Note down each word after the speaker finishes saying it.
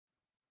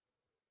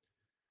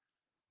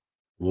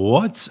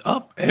What's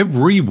up,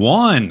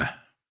 everyone?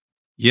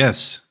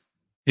 Yes,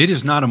 it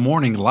is not a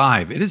morning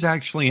live. It is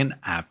actually an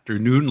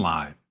afternoon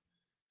live.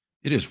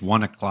 It is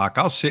 1 o'clock.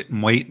 I'll sit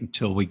and wait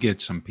until we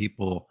get some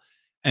people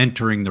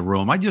entering the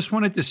room. I just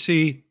wanted to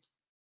see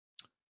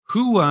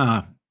who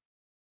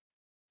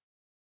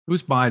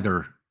who's by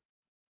their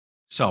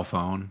cell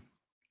phone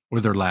or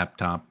their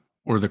laptop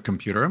or their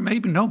computer, or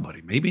maybe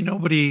nobody. Maybe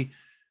nobody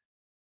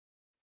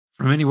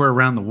from anywhere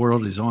around the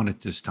world is on at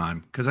this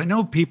time. Because I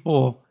know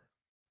people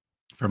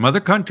from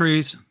other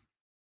countries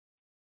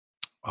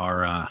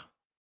are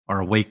are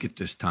awake at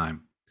this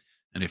time.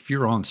 And if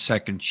you're on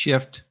second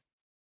shift,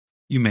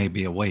 you may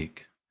be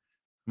awake.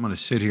 I'm going to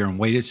sit here and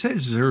wait. It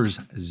says there's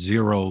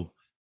 0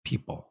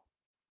 people.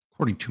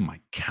 According to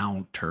my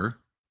counter,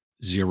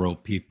 0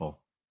 people.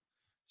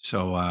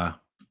 So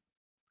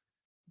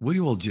we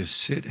will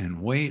just sit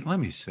and wait. Let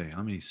me see.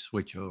 Let me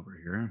switch over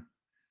here.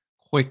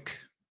 Quick.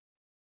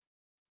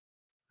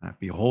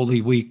 Happy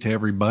Holy Week to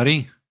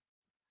everybody.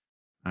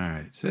 All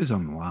right. It says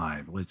I'm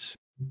live. Let's.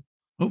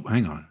 Oh,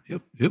 hang on.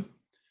 Yep. Yep.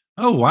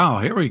 Oh, wow.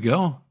 Here we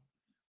go.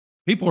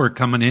 People are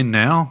coming in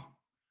now.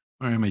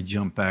 All right, let me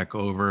jump back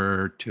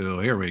over to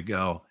here we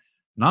go.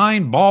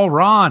 9 Ball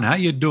Ron. How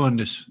you doing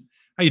this?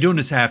 How you doing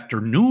this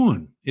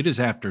afternoon? It is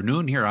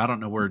afternoon here. I don't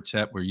know where it's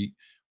at, where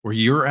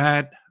you're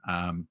at.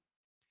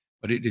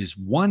 But it is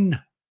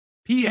 1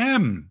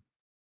 p.m.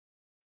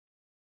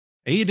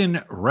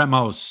 Aiden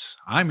Ramos.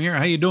 I'm here.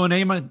 How you doing,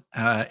 Aiden?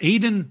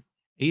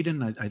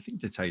 Aiden, I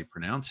think that's how you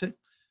pronounce it.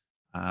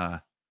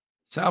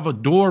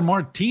 Salvador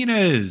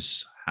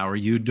Martinez. How are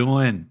you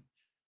doing?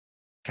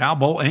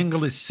 Cowboy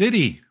Angeles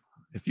City.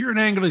 If you're in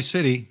Angeles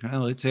City,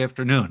 well, it's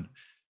afternoon.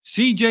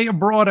 CJ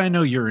abroad, I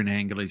know you're in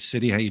Angeles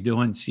City. How you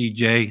doing,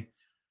 CJ?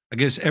 I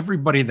guess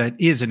everybody that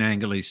is in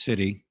Angeles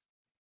City,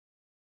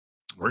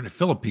 we're in the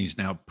Philippines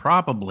now,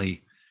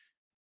 probably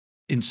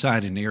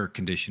inside an air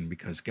condition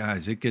because,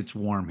 guys, it gets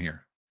warm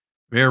here.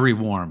 Very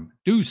warm.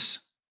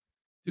 Deuces,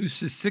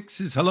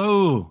 sixes,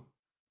 hello.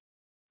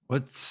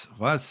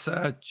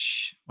 Wasatchum?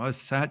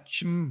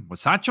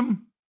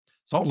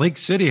 Salt Lake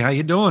City, how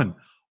you doing?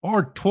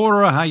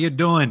 Artura, how you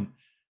doing?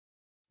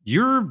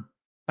 You're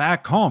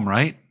back home,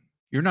 right?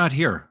 You're not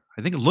here.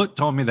 I think Lut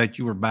told me that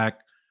you were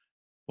back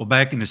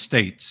in the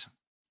States.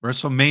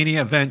 WrestleMania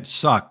event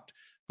sucked.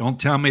 Don't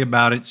tell me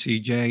about it,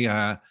 CJ.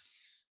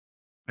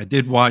 I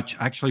did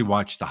actually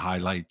watch the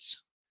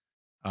highlights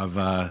of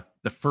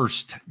the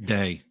first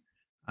day.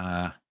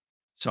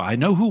 So I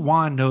know who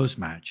won those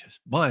matches,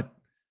 but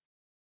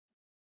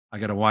I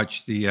got to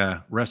watch the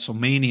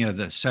WrestleMania,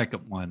 the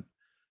second one.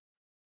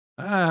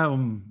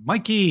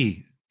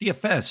 Mikey,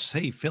 DFS.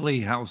 Hey,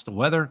 Philly, how's the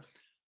weather?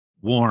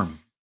 Warm,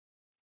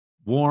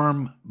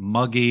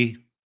 muggy,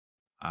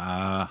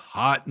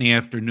 hot in the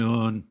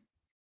afternoon.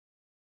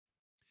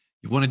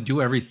 You want to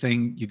do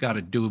everything you got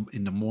to do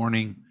in the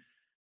morning.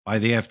 By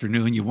the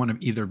afternoon, you want to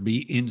either be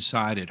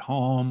inside at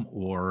home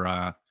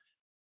or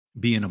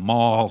be in a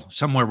mall,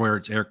 somewhere where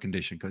it's air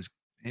conditioned because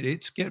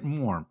it's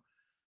getting warm.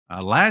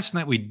 Last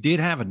night, we did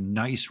have a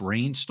nice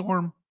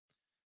rainstorm,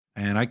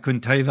 and I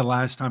couldn't tell you the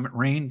last time it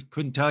rained.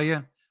 Couldn't tell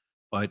you.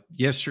 But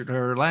yesterday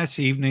or last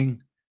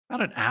evening,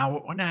 about an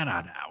hour, well, not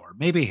an hour,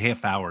 maybe a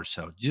half hour or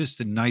so,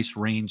 just a nice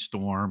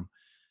rainstorm.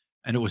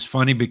 And it was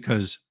funny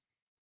because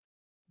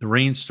the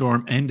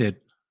rainstorm ended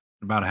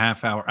about a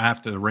half hour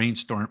after the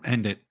rainstorm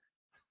ended.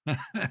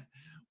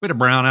 With a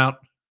brownout.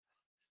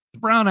 The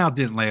brownout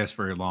didn't last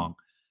very long.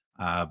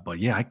 But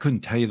yeah, I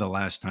couldn't tell you the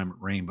last time it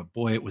rained, but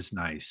boy, it was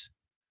nice.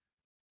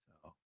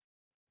 So,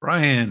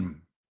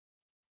 Brian,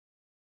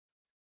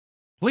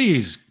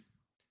 please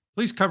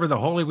cover the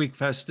Holy Week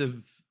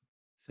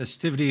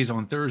festivities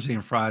on Thursday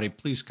and Friday.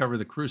 Please cover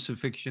the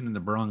crucifixion and the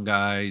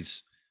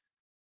baranggays.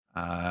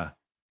 I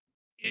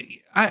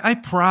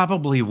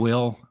probably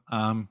will,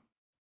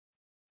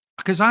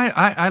 because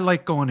I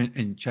like going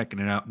and checking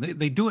it out.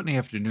 They do it in the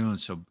afternoon,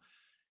 so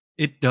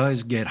it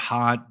does get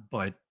hot,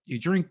 but you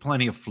drink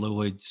plenty of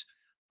fluids.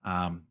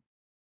 Matter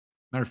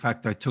of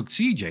fact, I took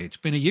CJ. It's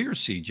been a year,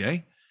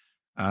 CJ.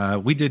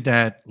 We did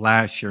that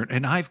last year,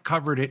 and I've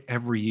covered it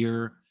every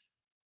year.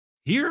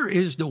 Here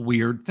is the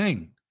weird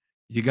thing.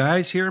 You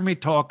guys hear me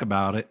talk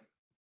about it.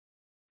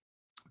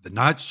 The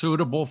not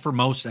suitable for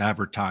most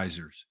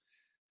advertisers.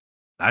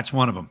 That's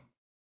one of them.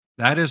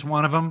 That is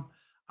one of them.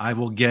 I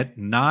will get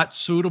not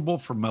suitable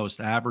for most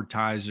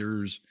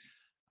advertisers.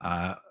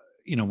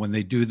 When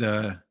they do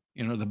the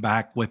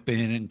back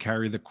whipping and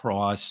carry the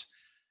cross,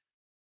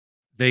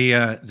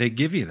 they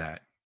give you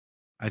that.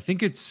 I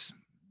think it's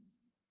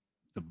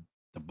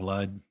the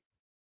blood,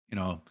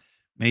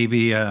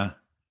 maybe the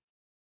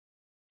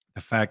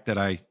fact that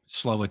I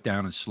slow it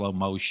down in slow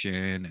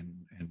motion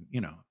and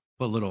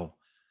put a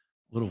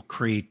little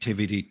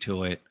creativity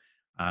to it.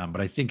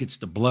 But I think it's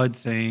the blood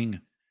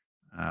thing.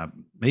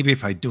 Maybe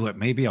if I do it,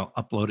 maybe I'll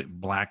upload it in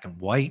black and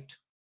white.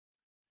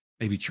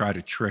 Maybe try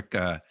to trick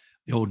the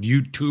old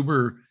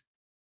YouTuber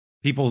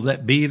people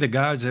that be the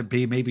guys that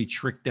be. Maybe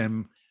trick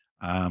them.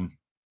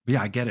 Yeah,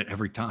 I get it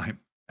every time.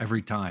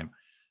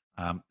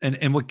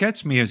 And what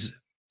gets me is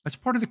That's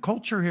part of the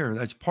culture here.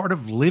 That's part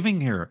of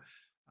living here.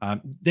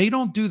 They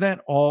don't do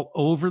that all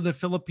over the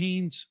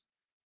Philippines.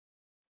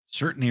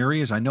 Certain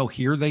areas, I know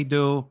here they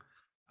do,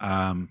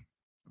 um,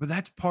 but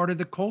that's part of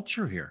the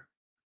culture here.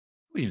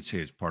 We didn't say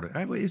it's part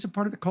of. Is it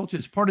part of the culture?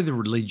 It's part of the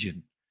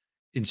religion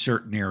in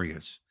certain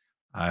areas.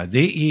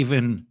 They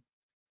even,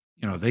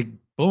 they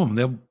boom,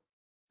 they'll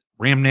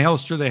ram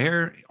nails through the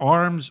hair,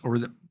 arms or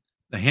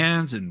the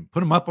hands, and put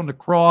them up on the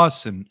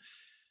cross, and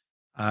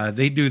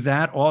they do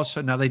that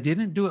also. Now they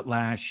didn't do it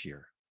last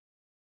year,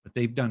 but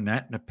they've done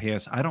that in the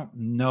past. I don't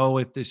know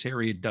if this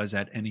area does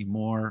that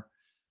anymore.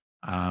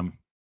 Um,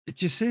 it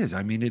just is.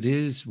 I mean, it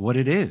is what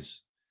it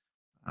is.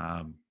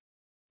 Um,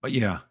 but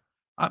yeah,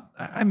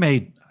 I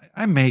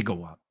may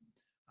go up.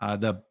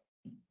 The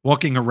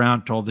walking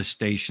around to all the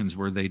stations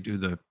where they do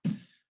the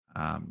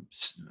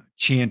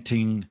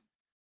chanting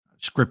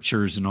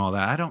scriptures and all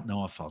that. I don't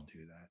know if I'll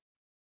do that.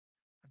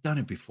 I've done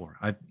it before.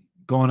 I've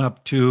gone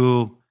up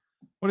to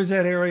what is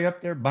that area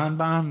up there? Bon,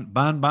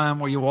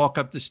 where you walk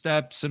up the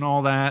steps and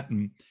all that.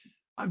 And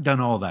I've done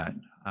all that.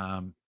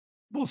 Um,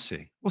 we'll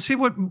see. We'll see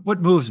what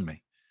moves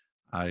me.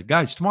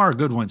 Guys, tomorrow,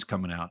 good one's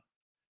coming out.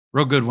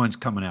 Real good one's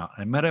coming out.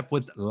 I met up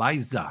with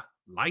Liza.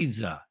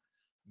 Liza.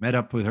 Met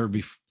up with her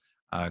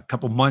a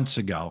couple months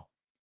ago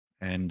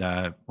and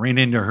ran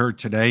into her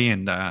today.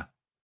 And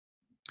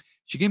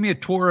she gave me a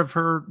tour of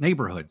her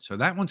neighborhood. So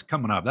that one's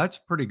coming up. That's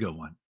a pretty good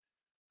one.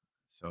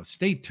 So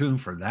stay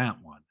tuned for that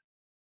one.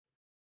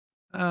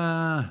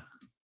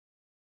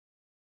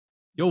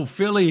 Yo,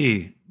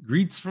 Philly,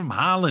 greets from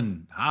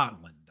Holland.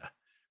 Holland.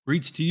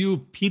 Greets to you,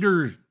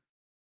 Peter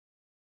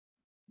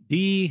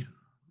D.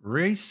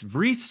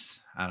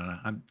 Vries. I don't know.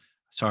 I'm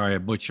sorry,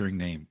 I'm butchering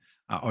name.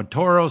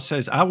 Otoro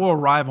says, I will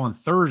arrive on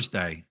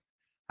Thursday.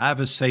 Have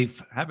a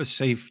safe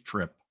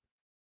trip.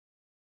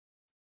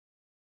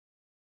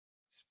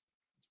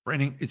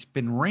 It's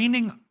been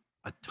raining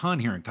a ton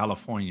here in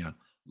California.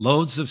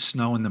 Loads of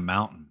snow in the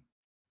mountain.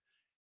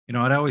 You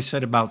know what I always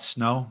said about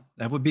snow?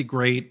 That would be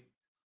great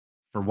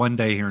for one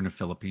day here in the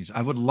Philippines.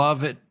 I would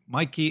love it,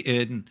 Mikey,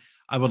 and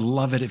I would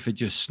love it if it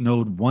just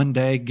snowed one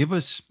day. Give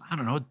us, I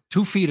don't know,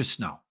 2 feet of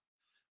snow.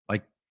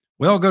 Like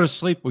we all go to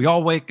sleep, we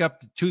all wake up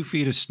to 2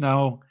 feet of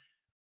snow.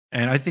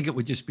 And I think it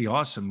would just be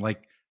awesome.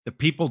 Like the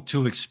people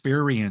to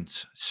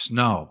experience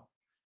snow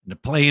and to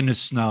play in the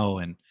snow.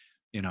 And,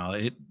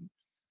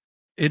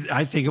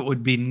 I think it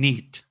would be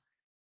neat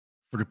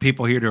for the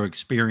people here to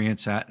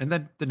experience that. And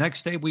then the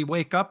next day we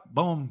wake up,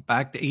 boom,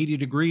 back to 80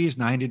 degrees,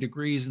 90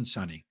 degrees and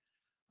sunny.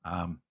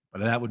 But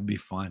that would be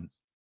fun.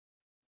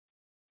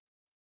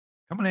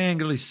 Coming to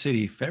Angeles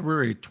City,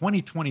 February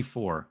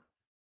 2024.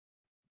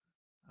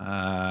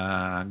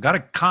 Got a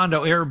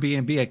condo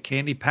Airbnb at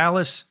Candy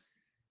Palace.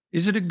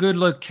 Is it a good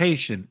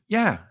location?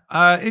 Yeah,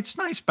 it's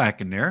nice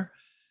back in there.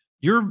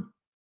 Your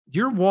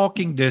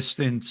walking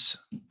distance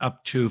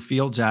up to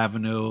Fields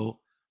Avenue,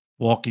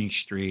 Walking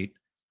Street.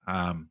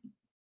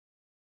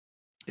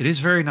 It is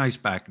very nice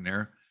back in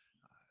there.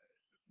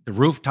 The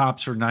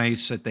rooftops are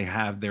nice that they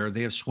have there.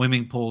 They have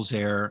swimming pools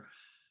there.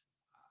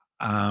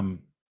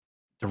 Um,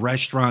 the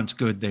restaurant's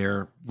good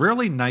there.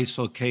 Really nice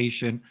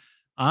location.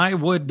 I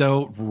would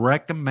though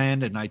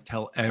recommend, and I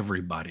tell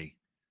everybody,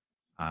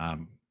 if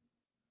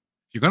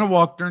you're going to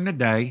walk during the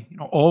day,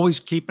 always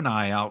keep an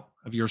eye out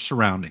of your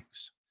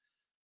surroundings.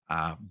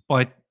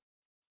 But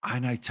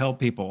and I tell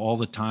people all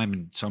the time,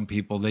 and some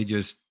people they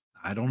just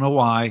I don't know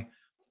why.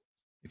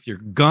 If you're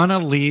gonna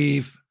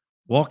leave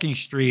Walking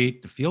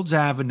Street to Fields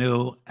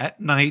Avenue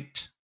at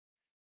night,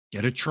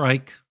 get a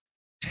trike,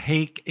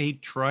 take a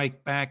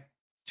trike back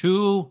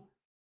to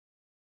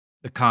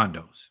the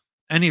condos,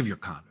 any of your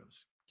condos,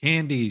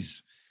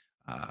 Candies,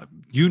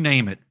 you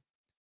name it.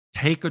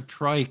 Take a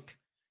trike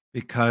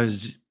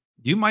because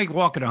you might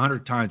walk it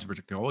 100 times, but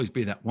there can always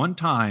be that one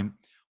time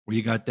where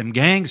you got them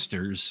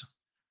gangsters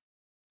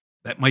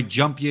that might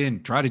jump you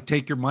and try to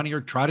take your money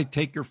or try to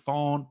take your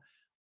phone.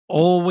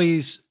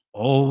 Always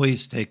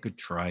take a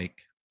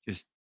trike,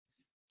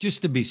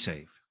 just to be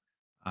safe.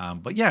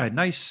 But yeah,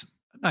 nice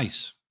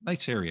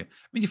area.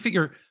 I mean, you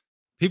figure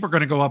people are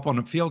going to go up on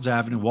the Fields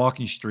Avenue,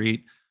 Walking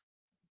Street,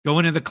 go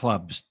into the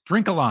clubs,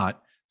 drink a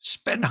lot,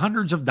 spend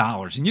hundreds of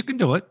dollars, and you can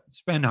do it.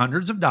 Spend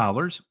hundreds of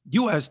dollars,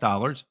 US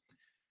dollars,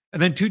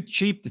 and then too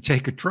cheap to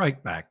take a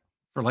trike back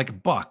for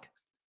like $1.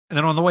 And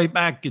then on the way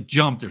back, get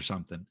jumped or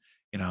something.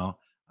 But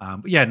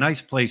yeah,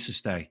 nice place to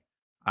stay.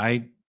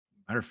 Matter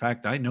of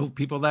fact, I know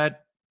people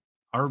that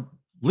are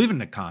living in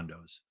the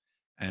condos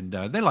and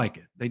they like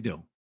it. They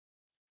do.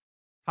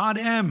 Todd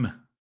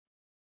M.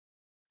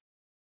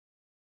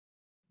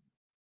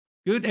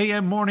 Good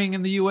AM morning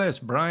in the US,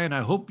 Brian.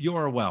 I hope you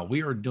are well.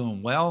 We are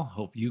doing well.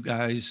 Hope you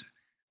guys,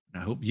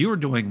 and I hope you are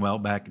doing well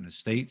back in the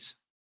States.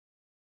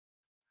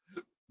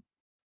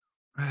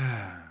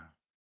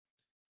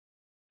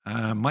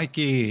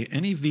 Mikey,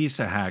 any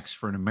visa hacks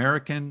for an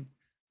American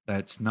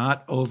that's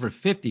not over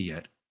 50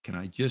 yet? Can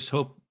I just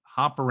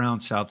hop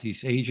around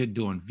Southeast Asia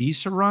doing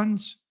visa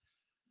runs?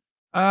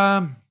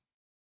 You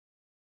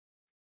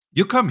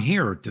come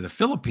here to the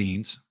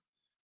Philippines,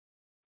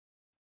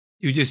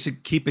 you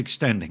just keep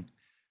extending.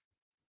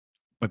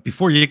 But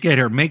before you get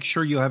here, make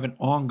sure you have an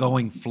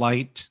ongoing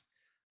flight.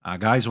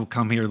 Guys will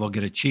come here, they'll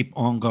get a cheap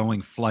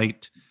ongoing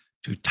flight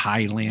to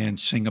Thailand,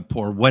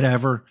 Singapore,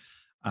 whatever.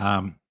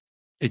 Um,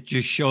 it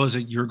just shows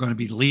that you're going to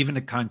be leaving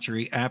the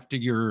country after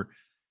your,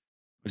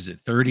 what is it,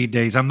 30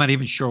 days? I'm not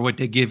even sure what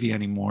they give you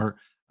anymore.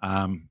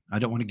 I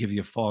don't want to give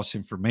you false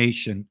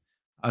information.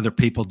 Other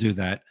people do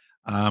that.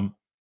 Um,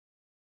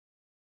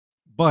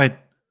 but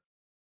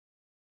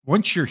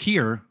once you're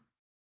here,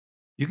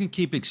 you can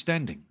keep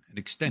extending and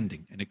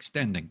extending and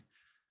extending.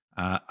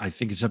 I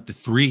think it's up to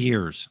 3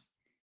 years.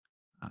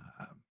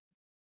 Uh,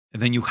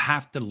 and then you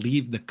have to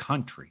leave the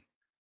country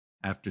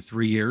after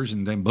 3 years,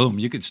 and then boom,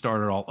 you could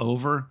start it all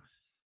over.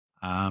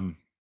 Um,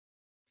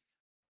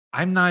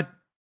 I'm not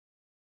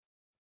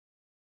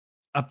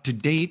up to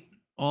date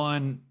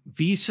on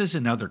visas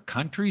in other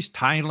countries,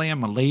 Thailand,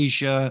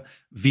 Malaysia,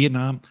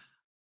 Vietnam.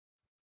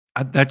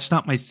 That's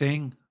not my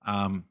thing.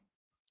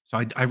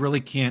 So I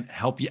really can't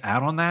help you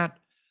out on that.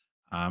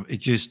 It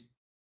just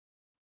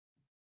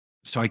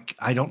so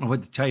I don't know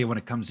what to tell you when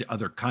it comes to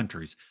other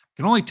countries. I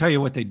can only tell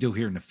you what they do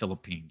here in the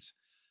Philippines.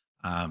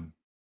 Um,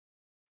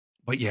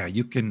 but yeah,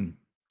 you can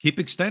keep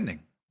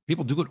extending.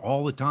 People do it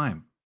all the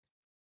time.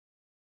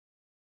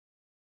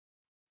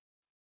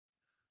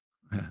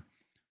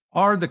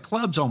 Are the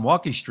clubs on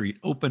Walking Street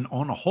open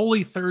on a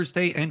Holy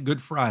Thursday and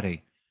Good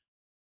Friday?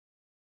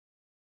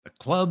 The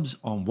clubs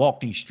on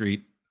Walking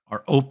Street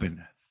are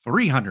open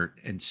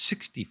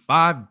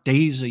 365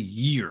 days a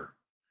year.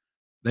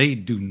 They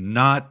do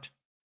not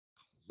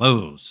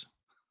close.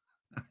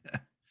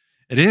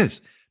 It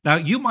is. Now,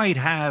 you might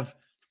have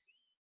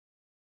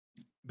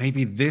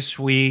maybe this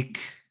week,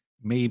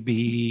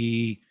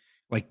 maybe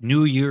like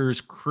New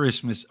Year's,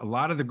 Christmas. A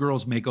lot of the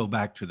girls may go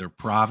back to their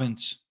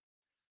province.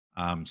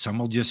 Some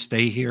will just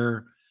stay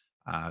here.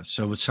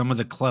 So some of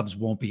the clubs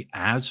won't be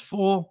as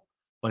full,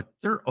 but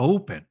they're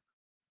open.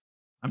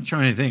 I'm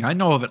trying to think. I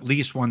know of at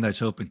least one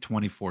that's open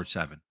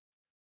 24/7,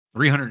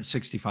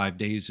 365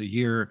 days a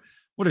year.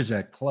 What is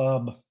that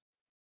club?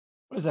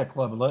 What is that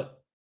club?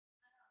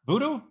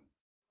 Voodoo?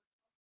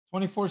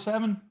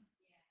 24/7?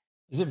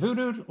 Is it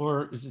voodoo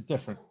or is it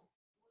different?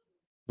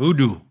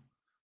 Voodoo.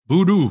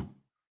 Voodoo.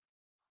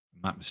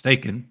 I'm not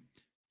mistaken.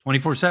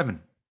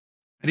 24/7.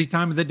 Any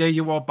time of the day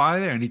you walk by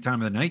there, any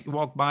time of the night you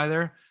walk by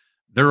there,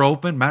 they're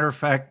open. Matter of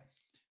fact,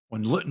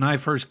 when Lit and I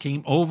first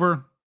came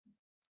over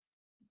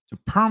to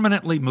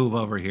permanently move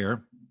over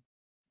here,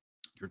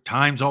 your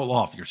time's all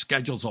off, your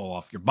schedule's all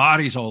off, your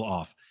body's all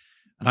off.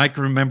 And I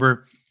can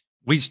remember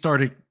we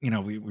started,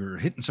 we were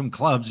hitting some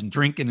clubs and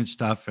drinking and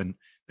stuff, and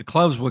the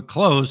clubs would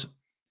close.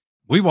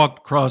 We walked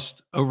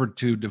across over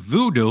to the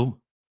Voodoo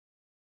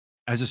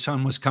as the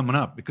sun was coming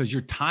up because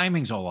your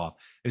timing's all off.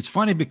 It's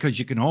funny because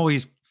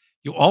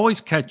you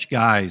always catch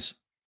guys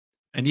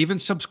and even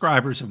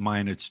subscribers of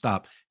mine that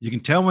stop. You can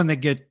tell when they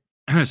get,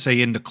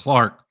 say, into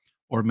Clark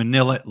or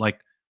Manila at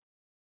like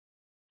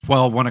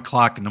 12, 1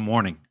 o'clock in the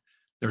morning.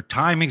 Their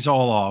timing's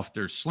all off.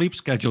 Their sleep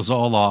schedule's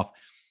all off.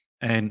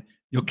 And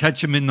you'll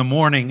catch them in the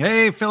morning.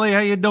 Hey, Philly, how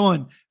you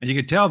doing? And you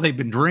can tell they've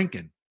been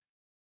drinking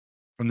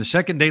from the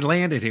second they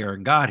landed here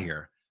and got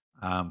here.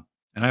 And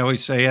I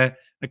always say, in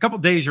a couple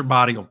of days, your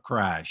body will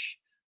crash.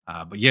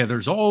 But yeah,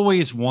 there's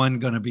always one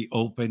going to be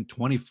open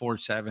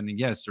 24/7. And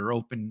yes, they're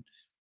open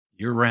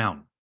year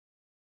round.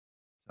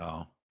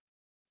 So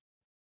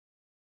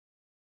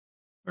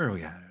where are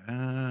we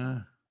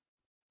at?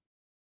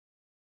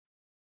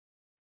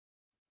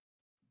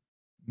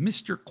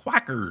 Mr.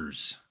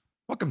 Quackers,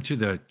 welcome to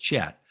the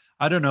chat.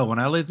 I don't know. When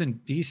I lived in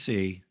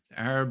DC, the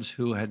Arabs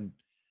who had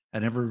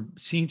never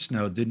seen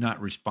snow did not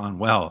respond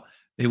well.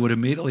 They would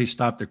immediately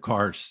stop their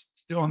cars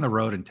still on the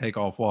road and take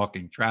off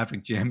walking.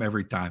 Traffic jam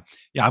every time.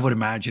 Yeah, I would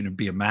imagine it'd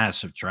be a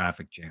massive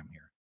traffic jam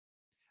here.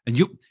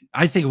 And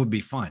I think it would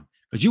be fun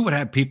because you would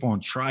have people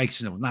on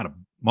trikes and not a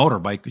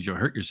motorbike because you'll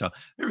hurt yourself.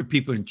 There would be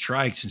people in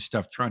trikes and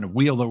stuff trying to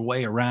wheel their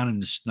way around in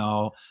the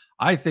snow.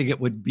 I think it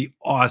would be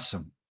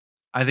awesome.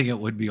 I think it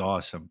would be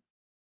awesome.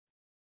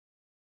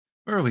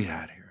 Where are we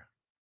at here?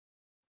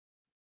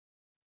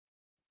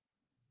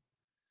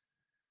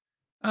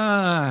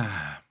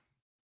 Uh,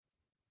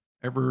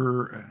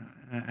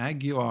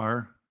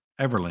 Aguiar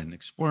Everlyn,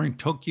 exploring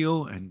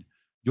Tokyo and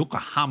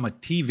Yokohama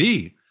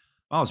TV.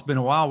 Well, it's been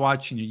a while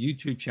watching your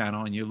YouTube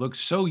channel, and you look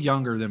so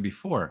younger than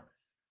before.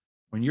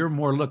 When you're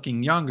more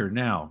looking younger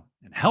now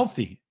and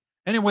healthy.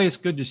 Anyway, it's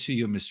good to see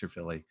you, Mr.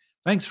 Philly.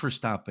 Thanks for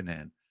stopping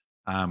in.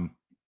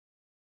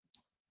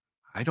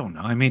 I don't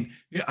know. I mean,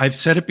 I've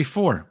said it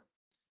before.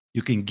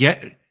 You can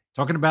get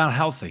talking about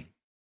healthy.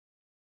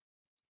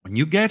 When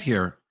you get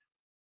here,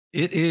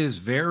 it is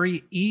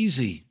very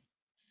easy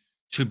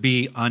to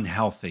be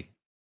unhealthy.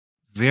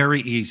 Very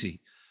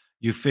easy.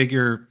 You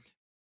figure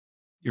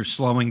you're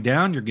slowing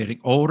down, you're getting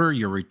older,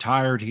 you're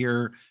retired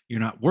here, you're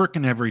not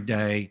working every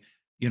day.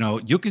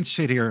 You can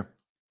sit here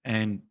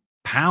and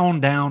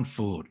pound down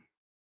food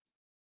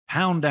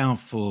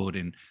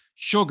and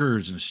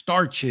sugars and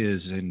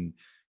starches and,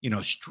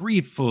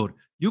 street food.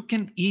 You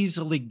can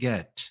easily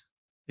get,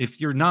 if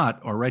you're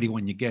not already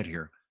when you get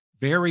here,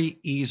 very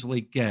easily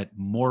get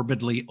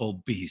morbidly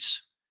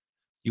obese.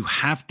 You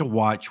have to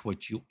watch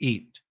what you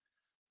eat.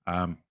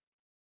 Um,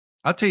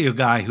 I'll tell you a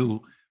guy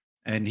who,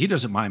 and he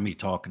doesn't mind me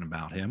talking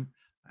about him,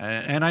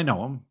 and I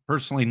know him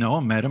personally, know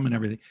him, met him, and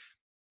everything.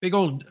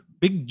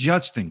 Big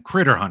Justin,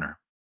 critter hunter.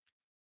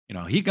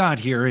 He got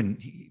here and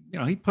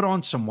he put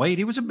on some weight.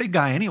 He was a big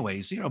guy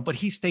anyways, but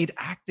he stayed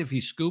active.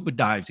 He scuba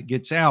dives, he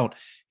gets out.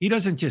 He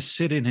doesn't just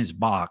sit in his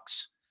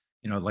box,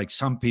 like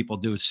some people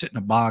do, sit in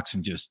a box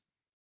and just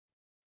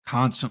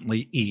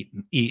constantly eat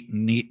and eat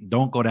and eat and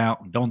don't go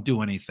out and don't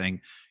do anything.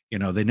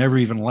 They never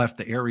even left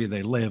the area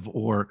they live,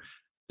 or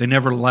they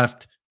never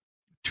left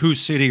 2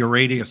 city or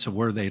radius of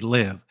where they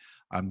live.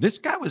 This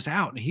guy was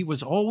out and he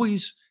was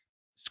always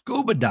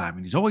scuba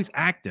diving. He's always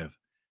active.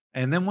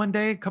 And then one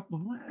day,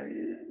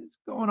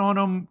 going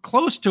on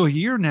close to a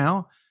year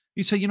now,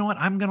 he said, you know what?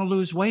 I'm going to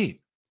lose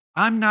weight.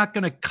 I'm not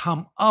going to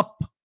come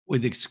up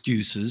with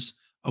excuses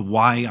of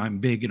why I'm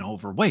big and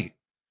overweight.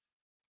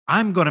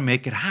 I'm going to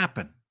make it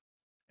happen.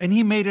 And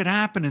he made it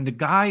happen. And the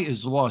guy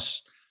is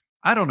lost,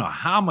 I don't know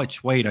how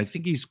much weight. I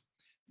think he's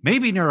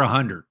maybe near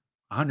 100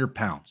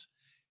 pounds.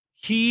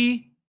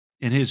 He,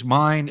 in his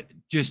mind,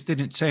 just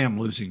didn't say, I'm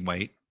losing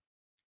weight.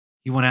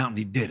 He went out and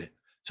he did it.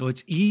 So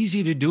it's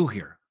easy to do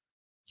here.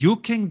 You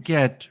can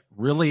get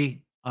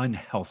really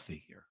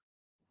unhealthy here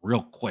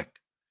real quick.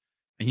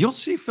 And you'll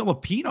see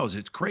Filipinos,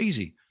 it's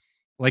crazy.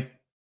 Like,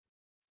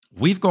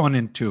 we've gone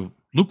into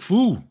Luke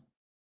Fu,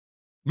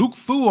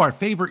 our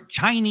favorite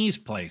Chinese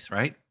place,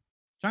 right?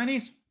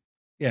 Chinese?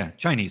 Yeah,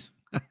 Chinese.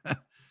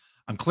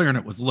 I'm clearing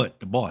it with Lit,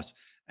 the boss.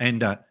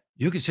 And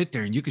you can sit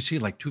there and you can see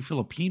like 2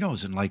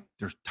 Filipinos and like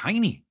they're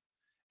tiny.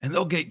 And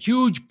they'll get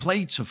huge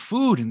plates of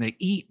food and they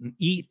eat and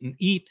eat and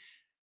eat.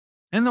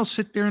 And they'll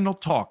sit there and they'll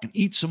talk and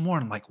eat some more.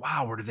 And I'm like,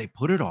 wow, where do they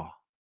put it all?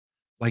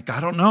 Like,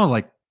 I don't know.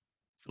 Like,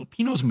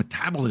 Filipinos'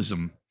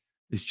 metabolism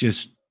is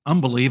just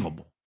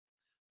unbelievable.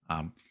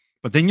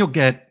 But then you'll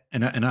get,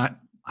 and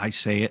I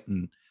say it,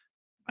 and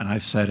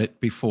I've said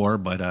it before,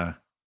 but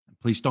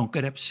please don't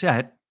get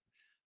upset.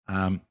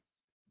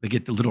 They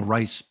get the little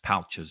rice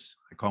pouches.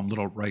 I call them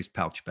little rice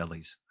pouch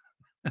bellies.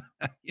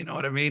 You know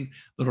what I mean?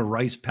 Little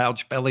rice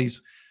pouch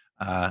bellies.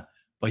 But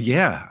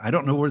yeah, I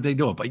don't know where they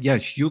do it. But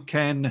yes, you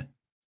can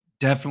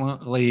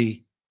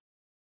definitely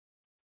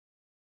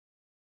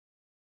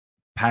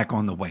pack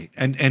on the weight.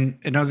 And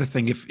another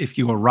thing, if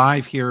you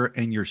arrive here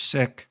and you're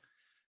sick,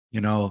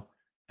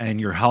 and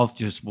your health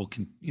just will,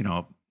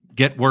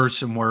 get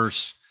worse and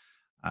worse.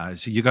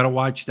 So you got to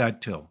watch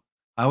that too.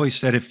 I always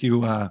said if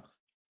you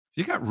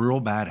got real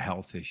bad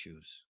health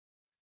issues,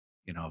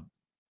 you know,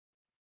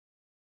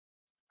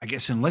 I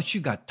guess unless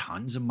you got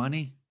tons of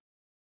money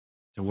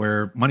to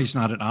where money's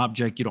not an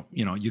object, you don't,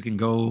 you can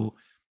go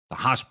to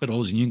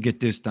hospitals and you can get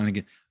this done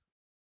again.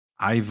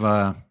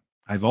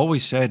 I've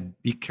always said,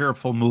 be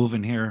careful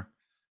moving here.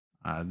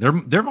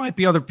 There might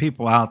be other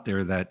people out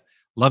there that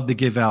love to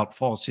give out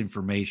false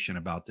information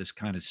about this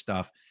kind of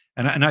stuff,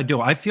 and I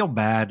do. I feel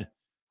bad.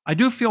 I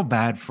do feel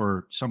bad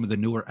for some of the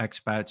newer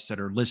expats that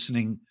are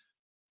listening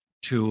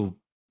to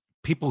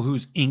people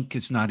whose ink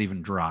is not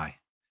even dry.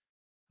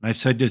 And I've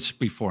said this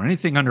before: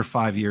 anything under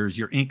 5 years,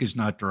 your ink is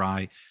not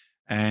dry.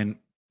 And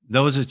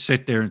those that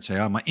sit there and say,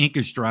 "Oh, my ink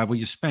is dry," well,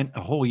 you spent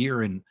a whole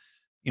year in,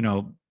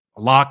 a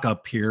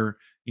lockup here,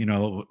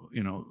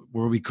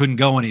 where we couldn't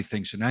go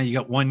anything. So now you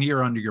got 1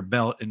 year under your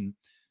belt, and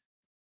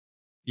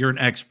you're an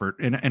expert.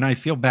 And I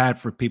feel bad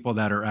for people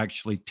that are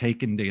actually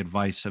taking the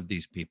advice of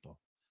these people.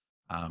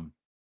 Um,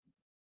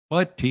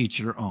 but to each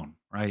their own,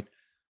 right?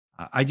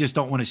 I just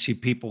don't want to see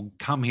people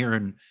come here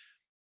and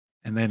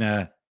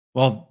then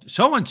well,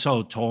 so and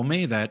so told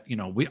me that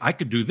I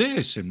could do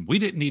this and we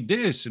didn't need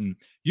this and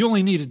you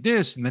only needed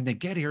this, and then they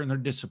get here and they're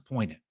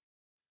disappointed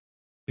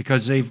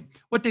because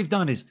what they've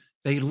done is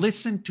they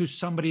listen to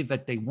somebody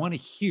that they want to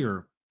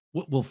hear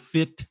what will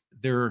fit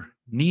their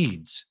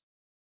needs.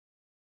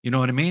 You know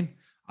what I mean?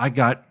 I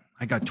got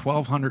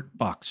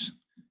 $1,200.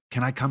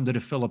 Can I come to the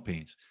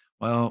Philippines?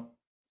 Well,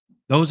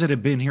 those that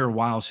have been here a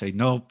while say,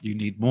 nope, you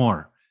need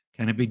more.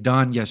 Can it be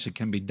done? Yes, it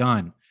can be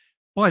done.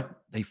 But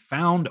they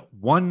found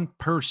one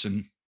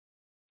person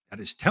that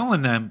is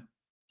telling them,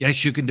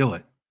 yes, you can do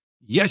it.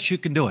 Yes, you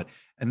can do it.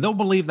 And they'll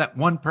believe that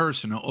one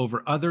person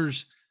over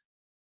others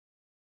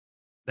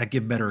that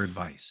give better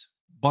advice.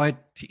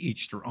 But to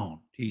each their own,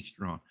 to each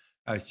their own.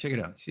 Check it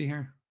out. See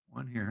here?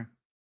 One here.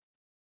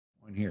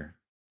 One here.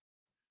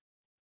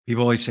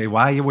 People always say,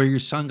 why you wear your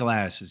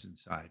sunglasses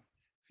inside?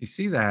 If you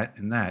see that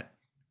and that,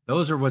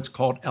 those are what's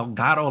called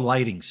Elgato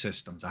lighting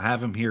systems. I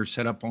have them here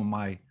set up on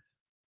my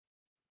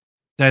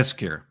desk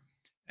here.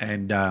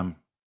 And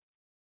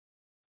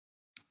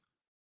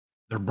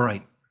they're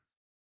bright.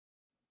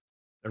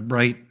 They're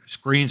bright.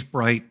 Screen's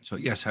bright. So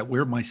yes, I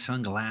wear my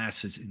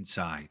sunglasses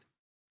inside.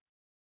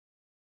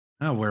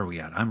 Now, where are we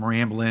at? I'm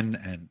rambling.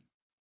 And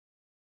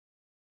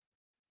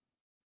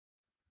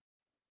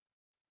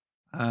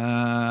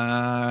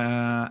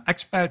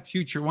Expat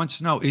Future wants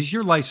to know, is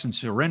your license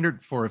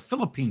surrendered for a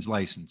Philippines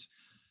license?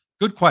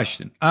 Good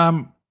question.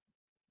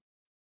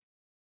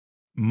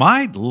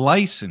 My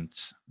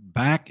license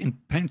back in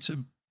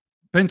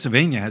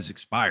Pennsylvania has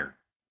expired.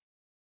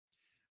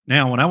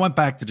 Now, when I went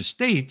back to the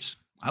States,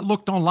 I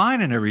looked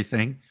online and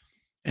everything,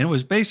 and it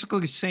was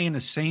basically saying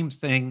the same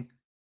thing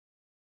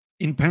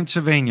in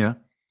Pennsylvania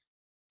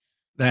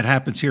that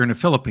happens here in the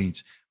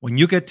Philippines. When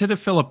you get to the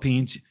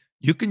Philippines,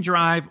 you can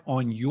drive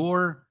on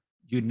your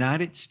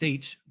United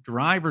States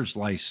driver's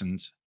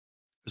license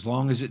as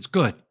long as it's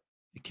good.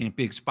 It can't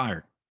be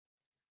expired.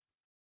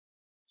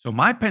 So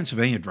my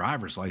Pennsylvania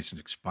driver's license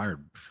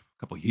expired a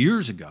couple of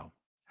years ago.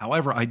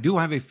 However, I do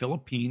have a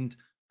Philippine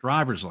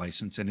driver's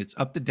license and it's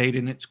up to date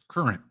and it's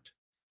current.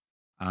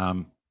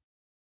 Um,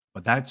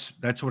 but that's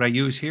what I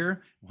use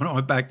here. When I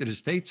went back to the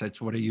States,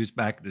 that's what I used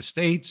back in the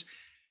States.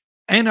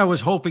 And I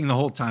was hoping the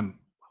whole time,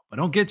 hope I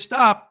don't get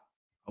stopped.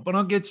 Hope I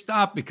don't get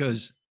stopped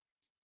because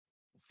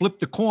flip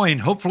the coin.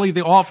 Hopefully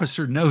the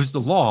officer knows the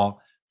law.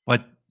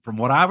 But from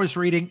what I was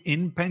reading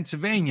in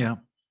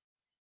Pennsylvania,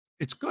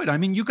 it's good. I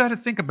mean, you got to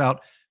think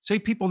about, say,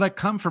 people that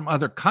come from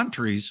other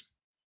countries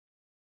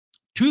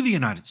to the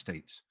United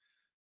States,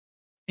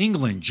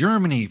 England,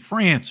 Germany,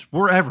 France,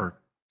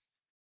 wherever,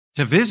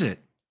 to visit,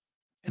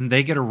 and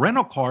they get a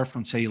rental car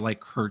from, say,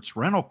 like Hertz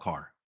Rental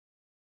Car.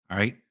 All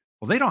right.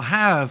 Well, they don't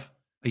have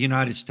a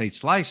United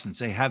States license.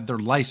 They have their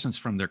license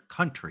from their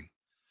country.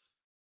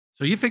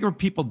 So you figure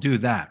people do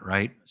that,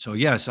 right? So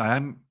yes, I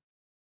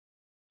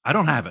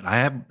don't have it.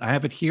 I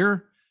have it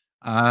here.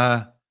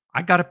 I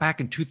got it back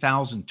in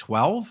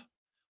 2012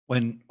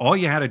 when all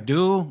you had to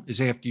do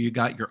is after you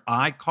got your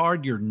I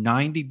card, your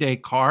 90-day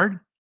card,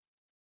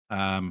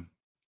 um,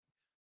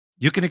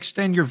 you can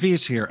extend your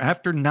visa here.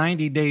 After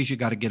 90 days, you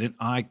got to get an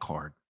I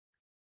card.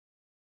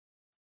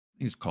 I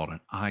think it's called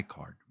an I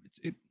card.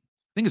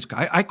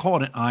 I call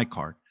it an I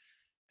card.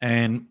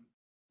 And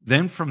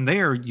then from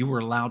there, you were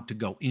allowed to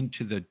go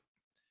into the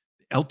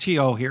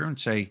LTO here and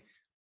say,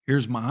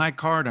 here's my I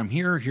card. I'm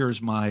here.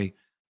 Here's my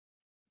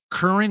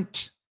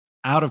current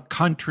out of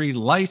country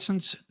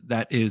license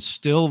that is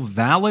still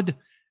valid.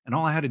 And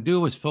all I had to do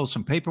was fill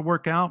some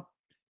paperwork out,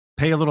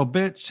 pay a little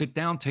bit, sit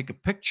down, take a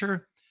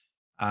picture.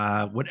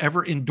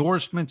 Whatever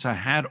endorsements I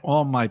had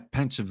on my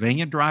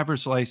Pennsylvania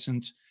driver's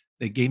license,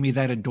 they gave me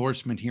that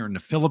endorsement here in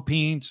the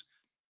Philippines.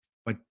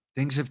 But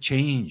things have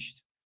changed.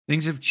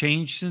 Things have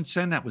changed since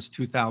then. That was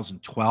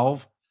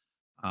 2012.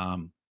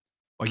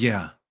 But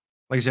yeah,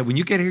 like I said, when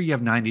you get here, you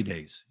have 90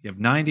 days. You have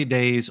 90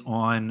 days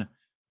on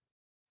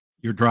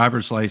your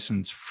driver's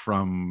license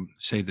from,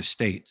 say, the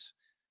States.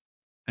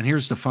 And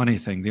here's the funny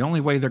thing. The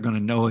only way they're going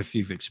to know if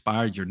you've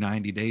expired your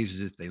 90 days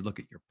is if they look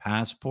at your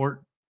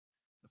passport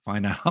to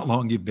find out how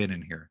long you've been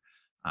in here.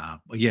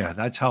 But yeah,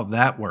 that's how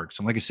that works.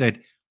 And like I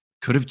said,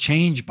 could have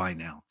changed by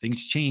now.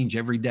 Things change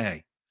every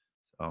day.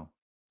 So,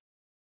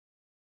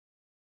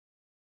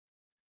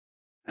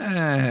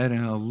 and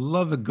I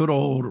love a good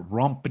old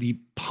rumpy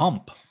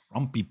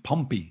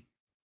pumpy.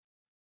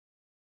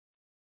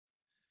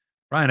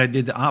 Brian, I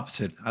did the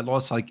opposite. I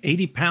lost like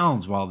 80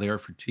 pounds while there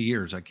for 2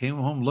 years. I came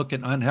home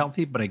looking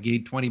unhealthy, but I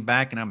gained 20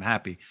 back and I'm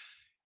happy.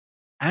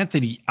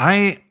 Anthony,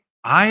 I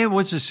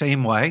was the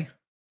same way.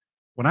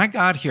 When I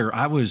got here,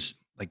 I was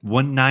like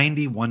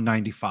 190,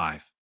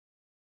 195.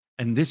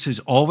 And this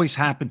has always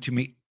happened to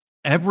me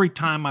every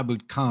time I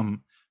would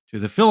come to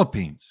the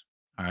Philippines.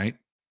 All right.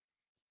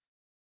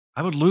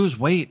 I would lose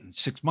weight in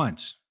 6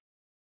 months.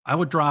 I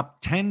would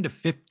drop 10 to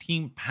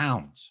 15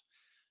 pounds.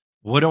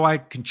 What do I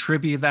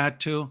contribute that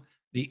to?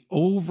 The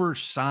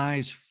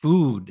oversized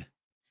food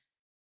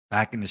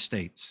back in the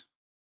States.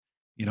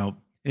 You know,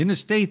 in the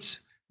States,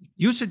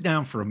 you sit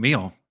down for a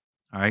meal,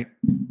 all right?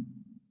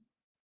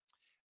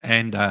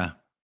 And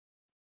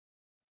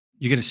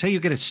you're going to say you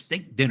get a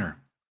steak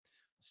dinner.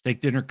 Steak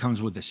dinner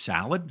comes with a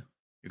salad.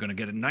 You're going to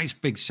get a nice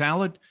big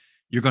salad.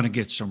 You're going to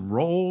get some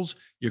rolls.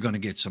 You're going to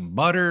get some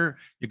butter.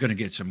 You're going to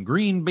get some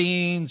green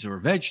beans or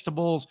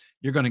vegetables.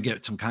 You're going to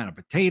get some kind of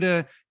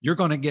potato. You're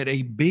going to get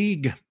a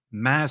big,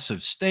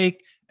 massive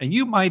steak. And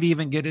you might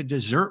even get a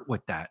dessert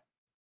with that.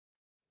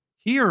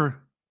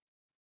 Here,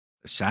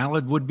 the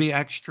salad would be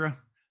extra.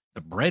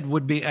 The bread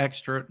would be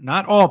extra.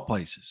 Not all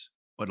places,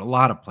 but a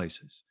lot of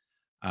places.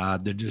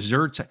 The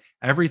desserts,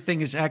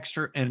 everything is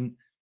extra. And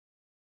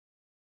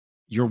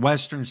your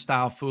Western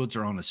style foods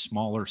are on a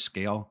smaller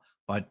scale.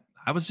 But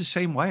I was the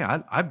same way.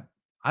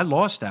 I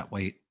lost that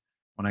weight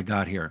when I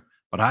got here.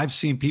 But I've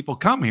seen people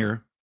come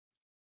here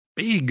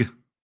big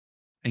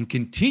and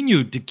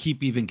continue to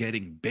keep even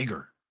getting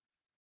bigger.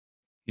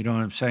 You know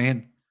what I'm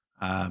saying?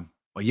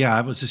 But yeah,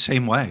 I was the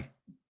same way.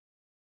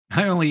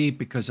 I only eat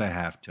because I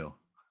have to.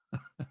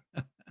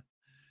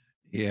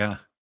 Yeah.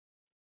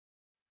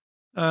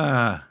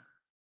 Uh,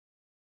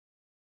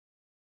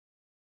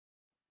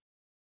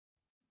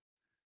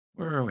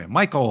 where are we?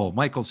 Michael.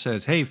 Michael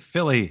says, "Hey,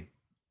 Philly,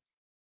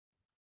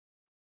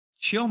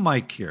 chill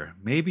Mike here.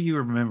 Maybe you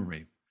remember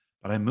me,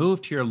 but I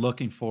moved here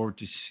looking forward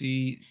to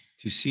see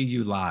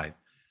you live.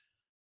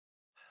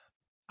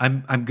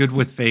 I'm good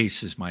with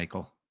faces,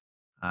 Michael.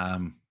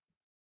 Um,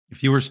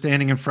 if you were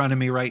standing in front of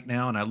me right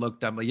now and I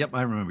looked up, like, yep,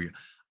 I remember you.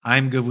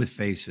 I'm good with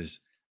faces.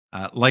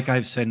 Like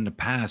I've said in the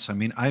past, I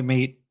mean, I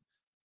made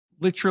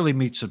literally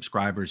meet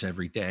subscribers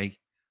every day,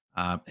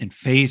 and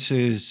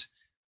faces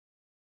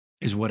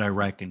is what I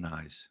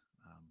recognize.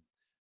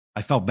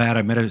 I felt bad.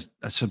 I met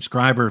a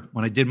subscriber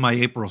when I did my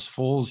April's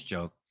Fool's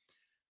joke.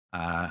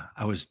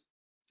 I was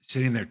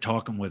sitting there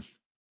talking with,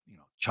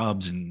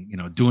 Chubbs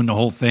and, doing the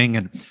whole thing.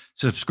 And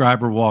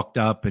subscriber walked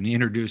up and he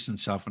introduced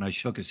himself and I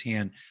shook his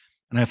hand.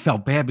 And I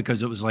felt bad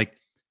because I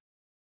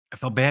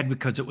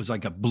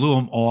blew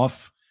him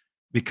off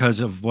because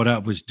of what I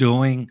was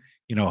doing,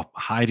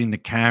 hiding the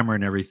camera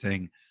and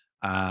everything.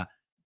 Uh,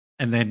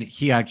 and then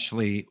he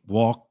actually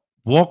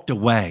walked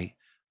away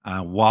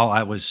while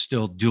I was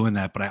still doing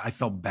that. But I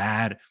felt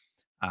bad.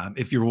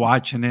 If you're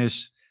watching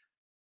this,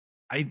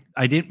 I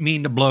didn't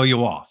mean to blow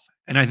you off.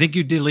 And I think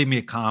you did leave me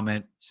a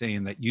comment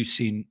saying that you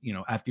seen,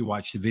 after you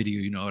watched the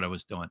video, you know what I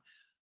was doing.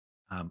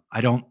 Um,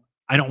 I don't,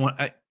 I don't want,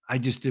 I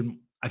just didn't,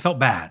 I felt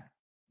bad.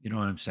 You know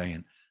what I'm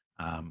saying?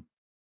 Um,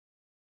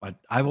 but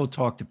I will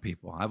talk to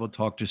people. I will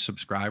talk to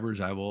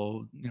subscribers. I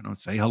will,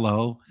 say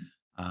hello.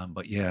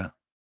 But yeah.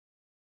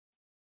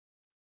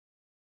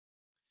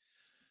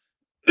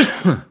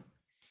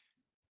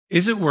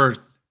 Is it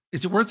worth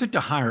it to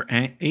hire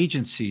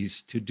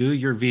agencies to do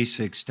your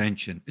visa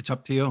extension? It's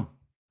up to you.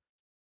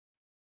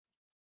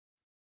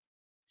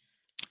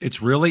 It's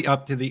really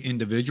up to the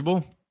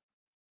individual.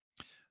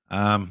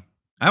 Um,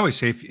 I always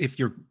say if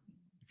you're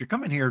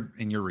coming here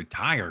and you're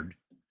retired,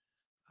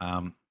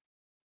 um,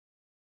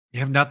 you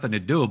have nothing to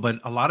do.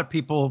 But a lot of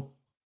people,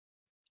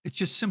 it's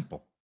just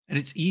simple and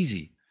it's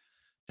easy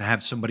to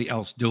have somebody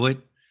else do it.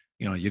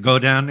 You go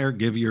down there,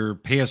 give your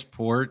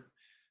passport,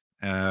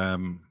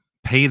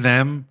 pay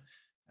them,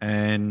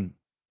 and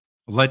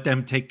let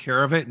them take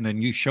care of it, and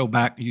then you show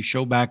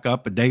back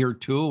up a day or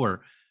two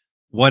or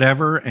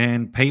whatever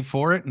and pay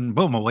for it, and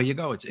boom, away you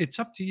go. It's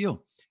up to you.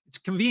 It's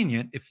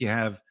convenient if you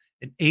have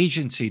an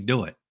agency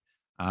do it.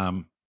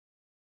 Um,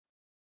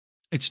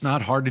 it's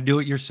not hard to do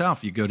it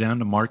yourself. You go down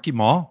to Marquee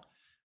Mall,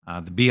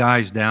 the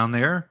BI's down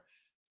there,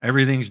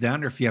 everything's down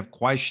there. If you have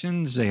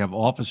questions, they have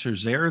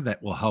officers there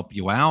that will help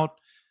you out.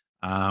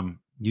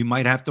 You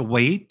might have to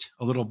wait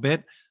a little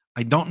bit.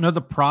 I don't know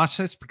the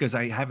process because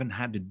I haven't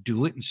had to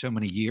do it in so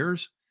many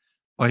years,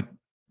 but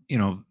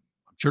I'm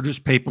sure there's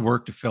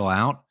paperwork to fill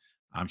out.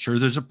 I'm sure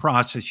there's a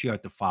process you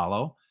have to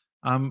follow.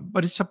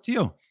 But it's up to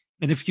you.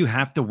 And if you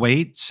have to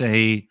wait,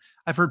 say,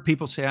 I've heard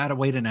people say I had to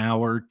wait an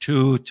hour or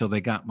two till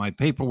they got my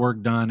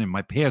paperwork done and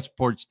my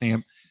passport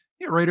stamped.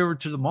 Yeah, right over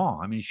to the mall.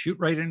 I mean, shoot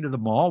right into the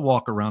mall,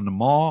 walk around the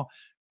mall,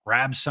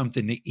 grab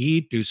something to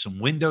eat, do some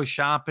window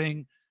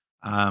shopping.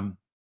 Um,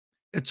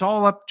 it's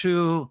all up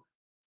to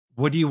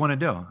what do you want to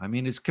do? I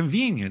mean, it's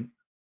convenient.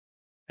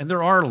 And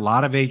there are a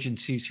lot of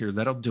agencies here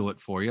that'll do it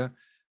for you.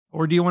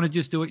 Or do you want to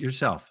just do it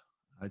yourself?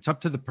 It's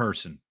up to the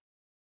person.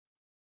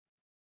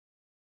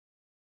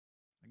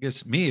 I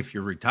guess me, if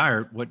you're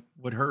retired, what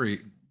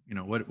hurry?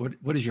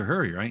 What is your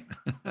hurry, right?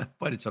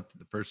 But it's up to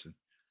the person.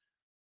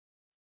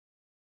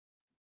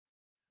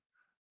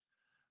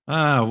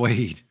 Ah,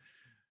 wait.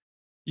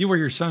 You wear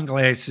your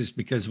sunglasses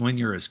because when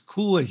you're as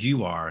cool as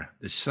you are,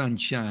 the sun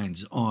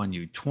shines on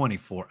you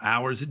 24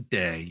 hours a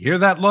day. Hear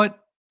that, Lut?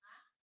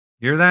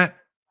 Hear that?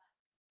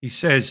 He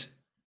says,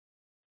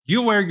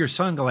 you wear your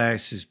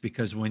sunglasses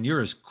because when you're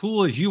as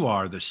cool as you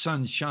are, the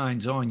sun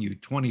shines on you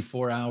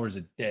 24 hours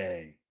a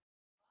day.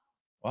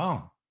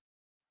 Wow.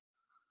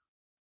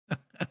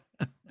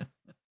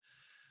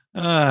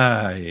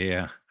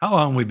 Yeah. How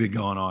long we been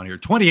going on here?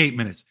 28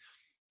 minutes.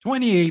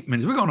 28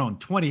 minutes. We're going on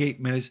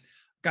 28 minutes.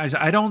 Guys,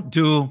 I don't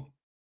do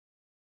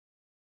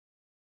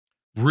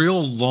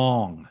real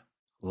long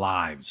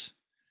lives.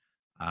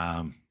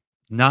 Um,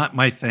 Not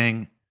my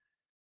thing.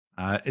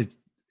 It's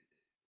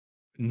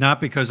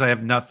not because I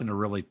have nothing to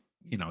really,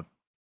 you know,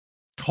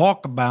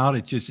 talk about.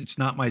 It's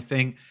not my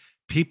thing.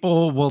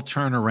 People will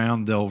turn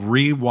around, they'll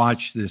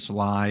rewatch this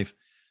live,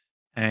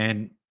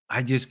 and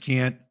I just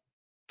can't.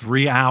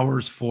 3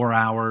 hours, 4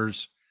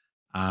 hours.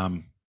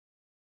 Um,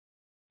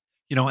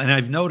 and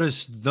I've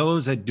noticed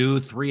those that do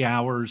 3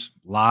 hours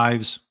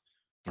lives,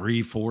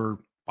 three, four,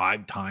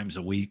 5 times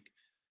a week,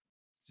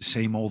 the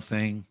same old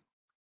thing,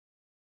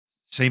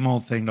 same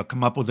old thing. They'll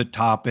come up with a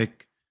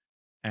topic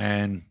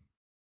and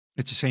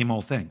it's the same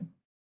old thing.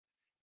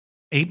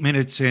 8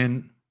 minutes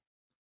in,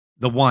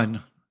 the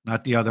one,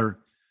 not the other,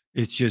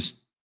 it's just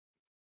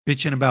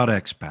bitching about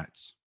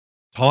expats,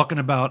 talking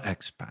about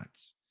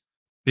expats,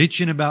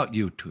 bitching about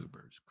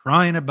YouTubers,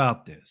 crying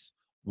about this,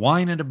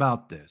 whining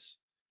about this.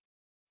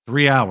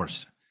 3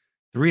 hours,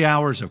 3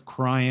 hours of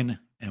crying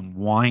and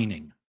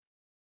whining.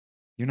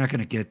 You're not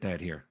going to get that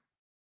here.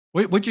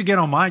 What you get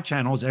on my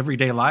channel is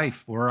everyday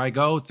life, where I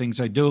go, things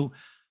I do,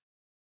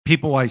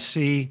 people I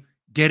see,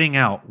 getting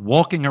out,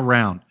 walking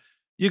around.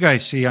 You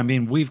guys see, I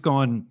mean, we've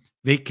gone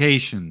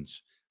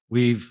vacations,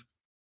 we've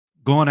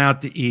gone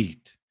out to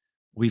eat,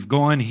 we've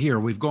gone here,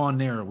 we've gone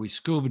there, we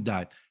scuba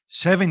dive.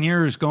 7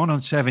 years, going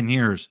on 7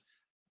 years.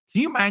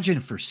 Can you imagine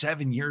for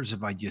 7 years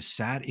if I just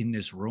sat in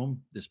this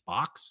room, this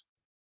box,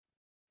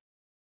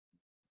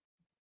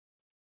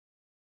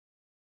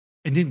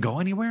 and didn't go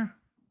anywhere?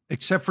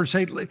 except for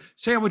say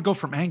I would go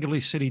from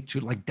Angeles City to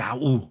like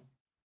Daul.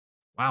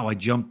 Wow, I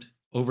jumped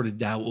over to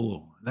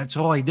Daul. That's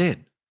all I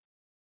did,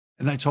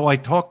 and that's all I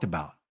talked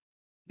about.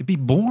 It'd be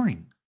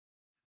boring.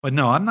 But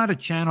no, I'm not a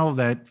channel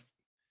that,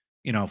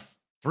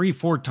 3,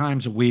 4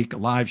 times a week, a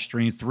live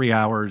stream, 3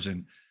 hours,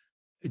 and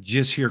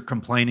just here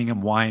complaining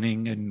and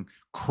whining and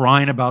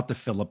crying about the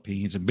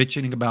Philippines and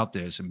bitching about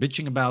this and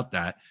bitching about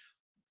that.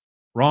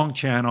 Wrong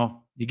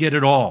channel. You get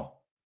it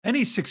all.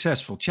 Any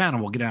successful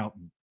channel will get out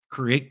and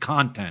create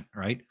content,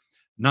 right?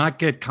 Not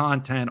get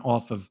content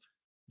off of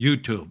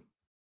YouTube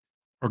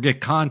or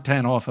get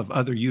content off of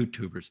other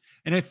YouTubers.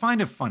 And I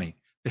find it funny,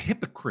 the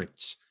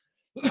hypocrites,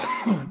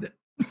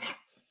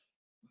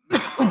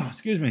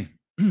 excuse me,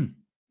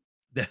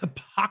 the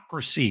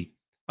hypocrisy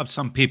of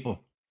some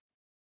people.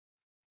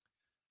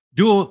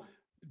 Do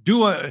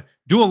a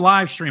do a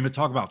live stream and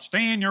talk about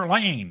stay in your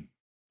lane,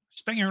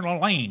 stay in your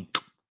lane,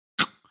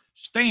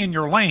 stay in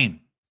your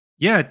lane.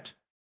 Yet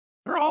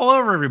they're all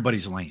over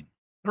everybody's lane.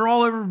 They're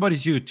all over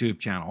everybody's YouTube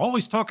channel.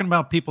 Always talking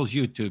about people's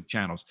YouTube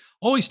channels.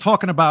 Always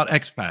talking about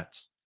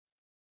expats.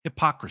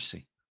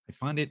 Hypocrisy. I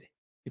find it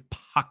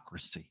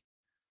hypocrisy.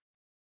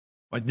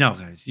 But no,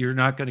 guys, you're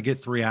not going to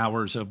get 3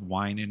 hours of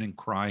whining and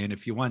crying.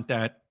 If you want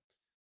that,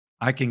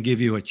 I can give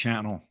you a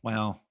channel.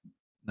 Well,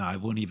 no, I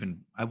wouldn't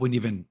even, it,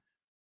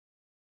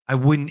 I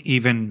wouldn't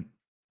even,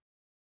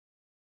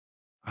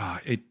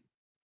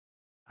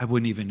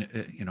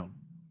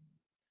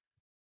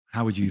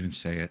 how would you even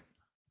say it?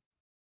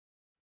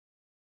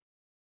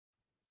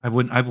 I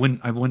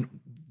wouldn't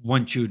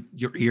want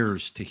your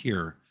ears to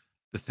hear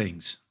the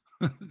things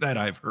that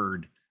I've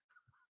heard.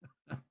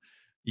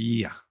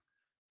 Yeah.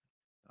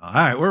 All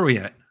right. Where are we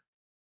at?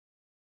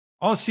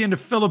 Aussie in the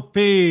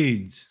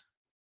Philippines.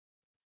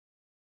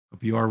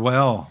 Hope you are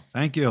well.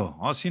 Thank you.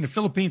 Aussie in the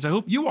Philippines. I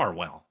hope you are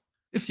well.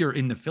 If you're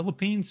in the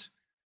Philippines,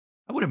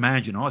 I would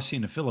imagine Aussie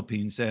in the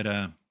Philippines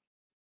that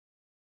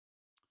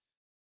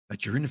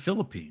you're in the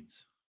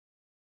Philippines.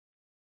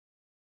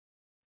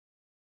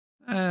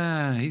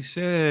 He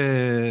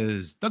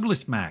says,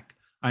 Douglas Mack,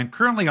 I'm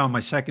currently on my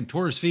second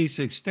tourist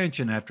visa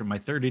extension after my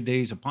 30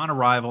 days upon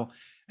arrival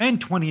and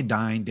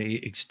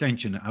 29-day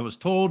extension. I was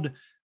told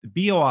the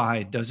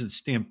BOI doesn't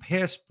stamp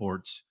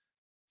passports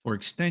for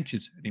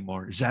extensions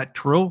anymore. Is that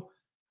true?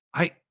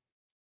 I,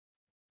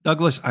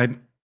 Douglas,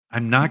 I'm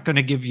not going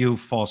to give you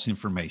false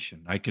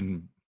information. I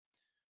can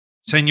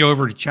send you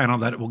over to a channel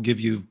that will give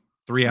you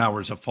 3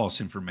 hours of false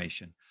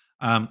information.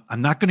 I'm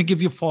not going to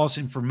give you false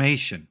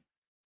information.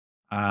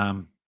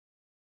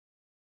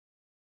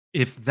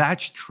 If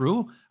that's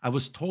true, I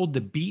was told the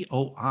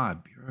BOI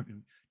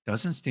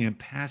doesn't stamp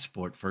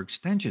passport for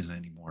extensions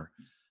anymore.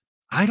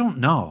 I don't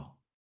know.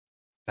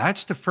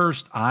 That's the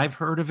first I've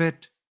heard of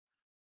it.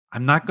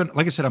 I'm not going to,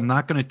 like I said, I'm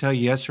not going to tell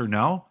you yes or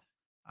no.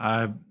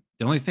 The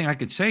only thing I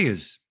could say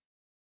is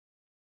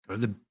go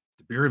to the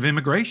Bureau of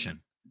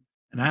Immigration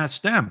and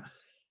ask them.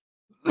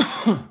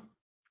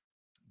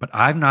 But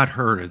I've not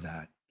heard of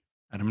that.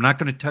 And I'm not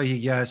going to tell you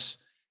yes,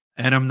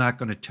 and I'm not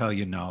going to tell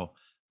you no.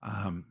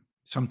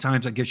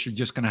 Sometimes I guess you're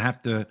just going to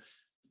have to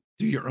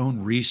do your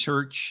own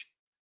research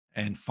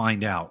and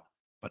find out.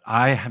 But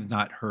I have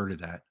not heard of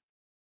that.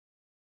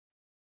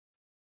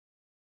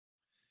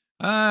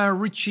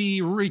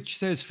 Richie Rich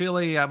says,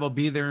 Philly, I will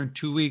be there in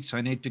 2 weeks.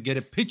 I need to get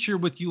a picture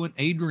with you and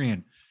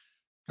Adrian.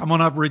 Come on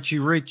up, Richie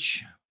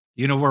Rich.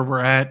 You know where we're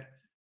at.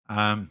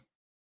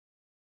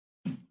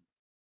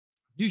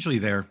 Usually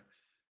there.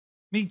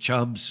 Me,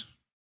 Chubbs.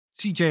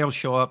 CJ will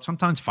show up.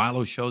 Sometimes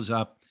Philo shows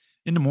up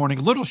in the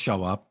morning. Little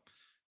show up,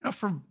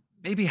 for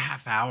maybe a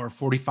half hour,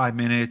 45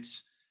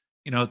 minutes,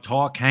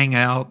 talk, hang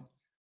out,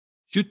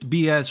 shoot the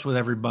BS with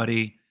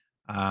everybody.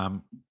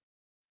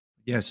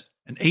 Yes.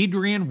 And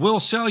Adrian will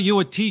sell you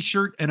a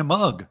t-shirt and a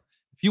mug.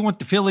 If you want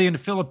the Philly in the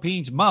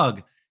Philippines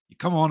mug, you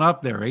come on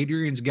up there.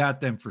 Adrian's got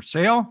them for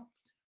sale.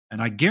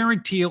 And I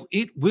guarantee you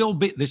it will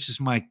be, this is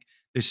my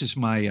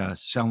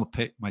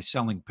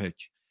selling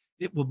pitch.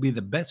 It will be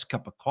the best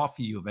cup of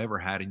coffee you've ever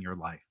had in your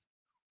life.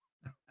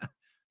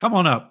 Come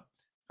on up.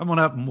 Come on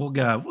up and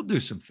we'll do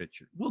some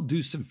features. We'll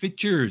do some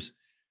features.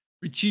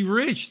 Richie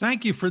Rich,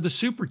 thank you for the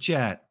super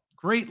chat.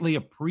 Greatly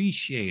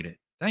appreciate it.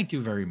 Thank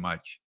you very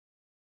much.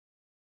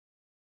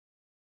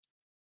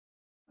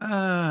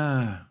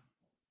 Nomad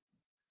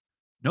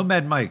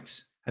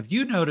Mikes, have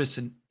you noticed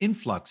an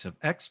influx of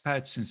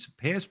expats since the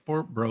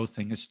passport bro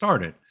thing has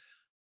started?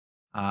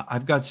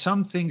 I've got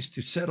some things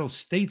to settle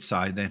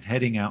stateside, then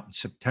heading out in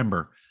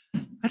September.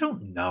 I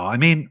don't know. I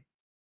mean,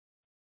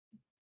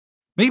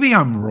 maybe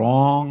I'm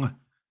wrong.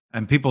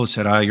 And people have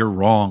said, you're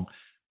wrong.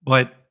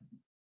 But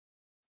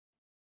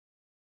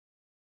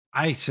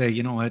I say,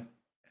 you know what?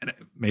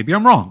 Maybe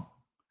I'm wrong.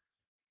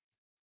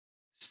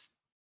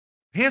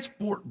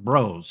 Passport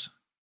bros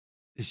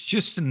is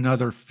just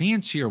another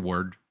fancier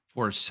word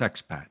for a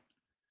sexpat.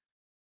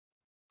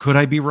 Could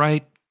I be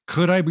right?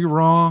 Could I be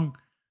wrong?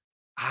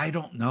 I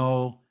don't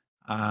know.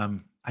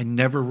 I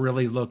never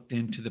really looked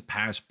into the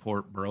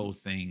passport bro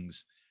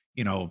things.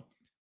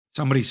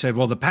 Somebody said,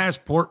 well, the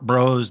passport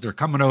bros, they're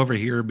coming over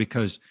here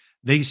because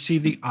They see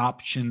the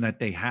option that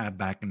they have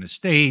back in the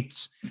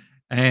States,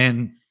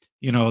 and,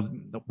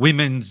 the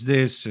women's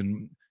this,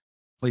 and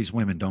please,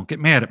 women, don't get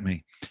mad at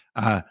me.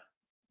 Uh,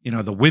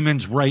 the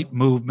women's right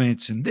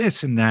movements and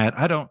this and that.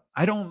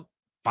 I don't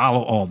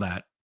follow all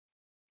that.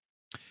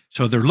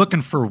 So they're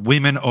looking for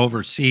women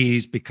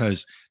overseas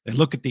because they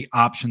look at the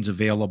options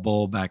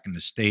available back in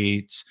the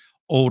States,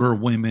 older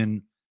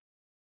women,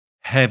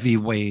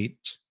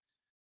 heavyweight,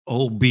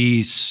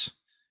 obese,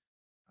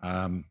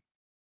 um,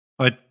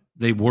 but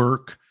they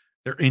work,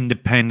 they're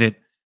independent.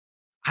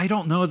 I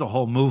don't know the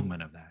whole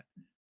movement of that.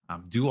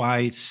 Do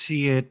I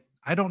see it?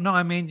 I don't know.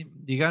 I mean,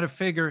 you got to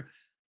figure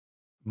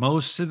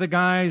most of the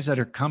guys that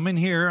are coming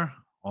here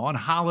on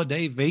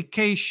holiday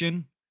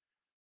vacation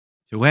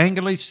to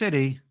Angeles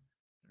City,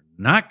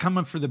 not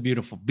coming for the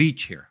beautiful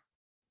beach here.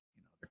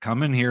 They're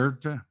coming here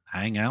to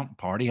hang out and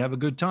party, have a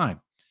good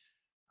time.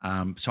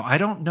 So I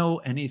don't know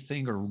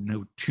anything or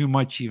know too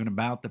much even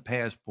about the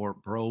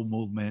passport bro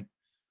movement.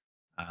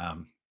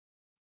 Um,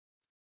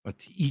 but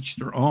to each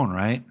their own,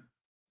 right?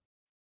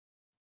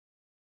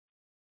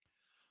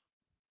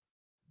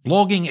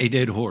 Vlogging a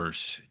dead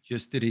horse.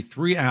 Just did a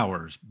 3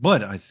 hours,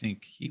 but I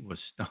think he was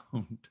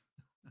stoned.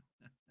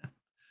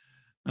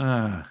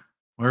 uh,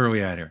 where are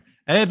we at here?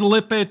 Ed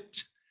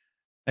Lippett.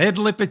 Ed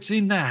Lippett's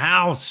in the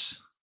house.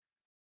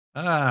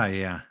 Ah,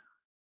 yeah.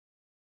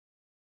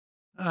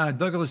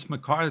 Douglas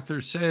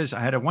MacArthur says, I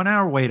had a 1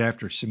 hour wait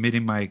after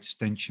submitting my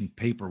extension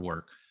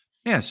paperwork.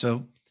 Yeah,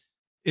 so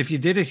if you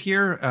did it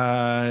here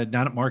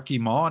down at Marquee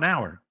Mall, an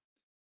hour,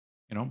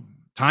 you know,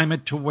 time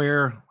it to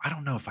where I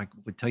don't know if I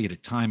would tell you to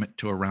time it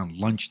to around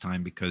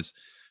lunchtime because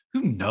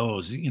who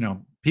knows?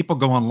 People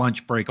go on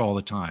lunch break all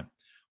the time.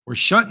 We're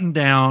shutting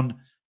down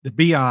the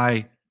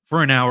BI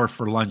for an hour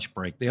for lunch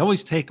break. They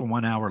always take a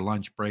 1 hour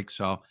lunch break.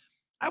 So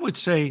I would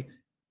say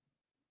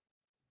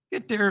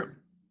get there.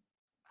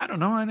 I don't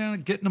know. I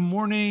don't get in the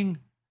morning,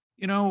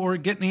 or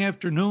get in the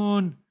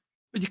afternoon.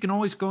 But you can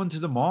always go into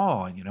the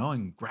mall,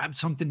 and grab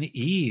something to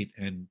eat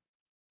and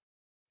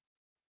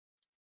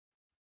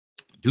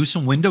do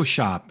some window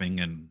shopping,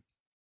 and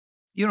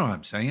you know what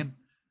I'm saying.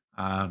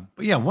 But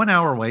yeah, 1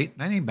 hour wait,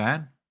 that ain't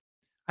bad.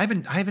 I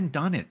haven't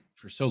done it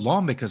for so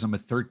long because I'm a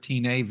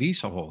 13A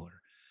visa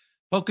holder.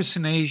 Focus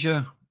in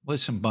Asia.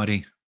 Listen,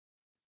 buddy,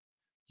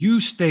 you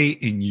stay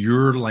in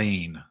your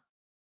lane,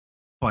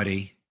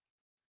 buddy.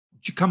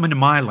 You come into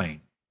my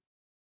lane.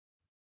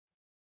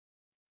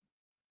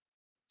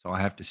 So I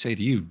have to say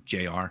to you,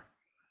 Jr.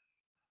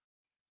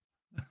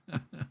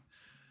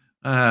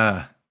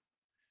 uh,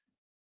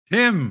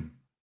 Tim.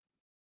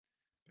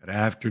 Good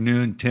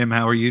afternoon, Tim.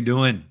 How are you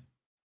doing?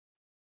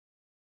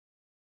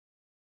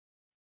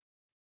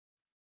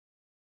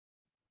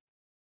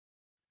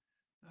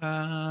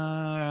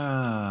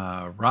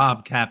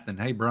 Rob Captain.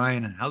 Hey,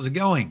 Brian. How's it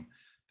going?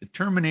 The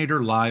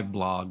Terminator live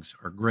blogs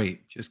are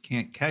great. Just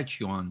can't catch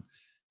you on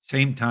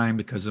same time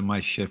because of my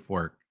shift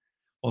work.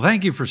 Well,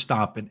 thank you for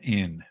stopping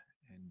in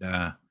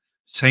and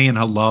saying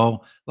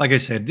hello. Like I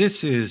said,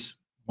 this is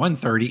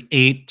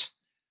 1:38.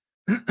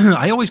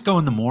 I always go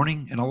in the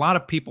morning, and a lot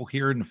of people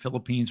here in the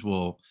Philippines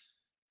will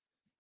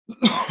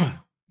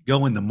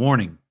go in the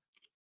morning.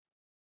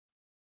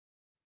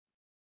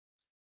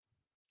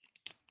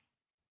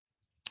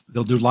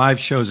 They'll do live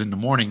shows in the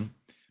morning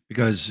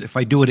because if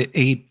I do it at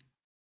 8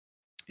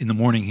 in the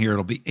morning here,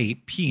 it'll be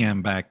 8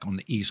 p.m. back on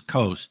the East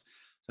Coast.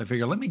 So I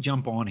figure, let me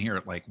jump on here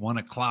at like 1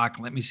 o'clock.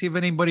 Let me see if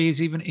anybody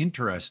is even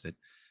interested. It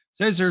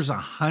says there's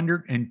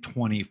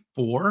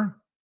 124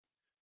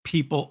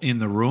 people in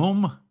the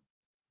room.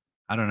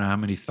 I don't know how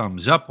many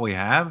thumbs up we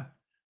have,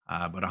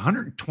 but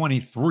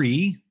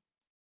 123.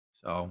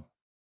 So,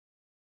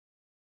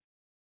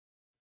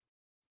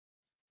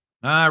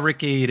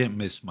 Ricky, you didn't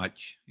miss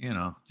much.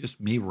 Just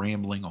me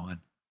rambling on.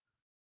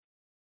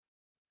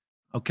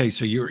 Okay,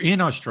 so you're in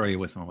Australia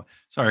with me.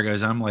 Sorry,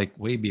 guys, I'm like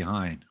way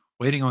behind.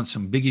 Waiting on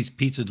some Biggie's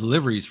Pizza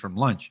deliveries from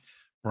lunch.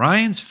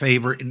 Brian's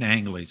favorite in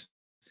Angley's.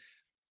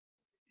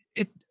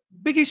 It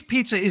Biggie's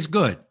Pizza is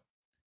good.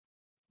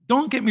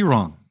 Don't get me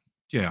wrong,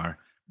 Jr.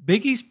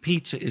 Biggie's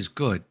Pizza is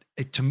good.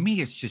 To me,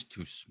 it's just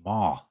too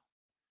small.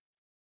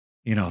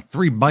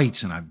 3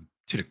 bites and I'm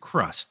to the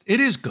crust.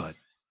 It is good.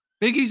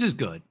 Biggie's is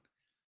good.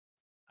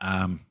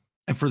 And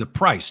for the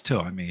price too.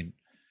 I mean,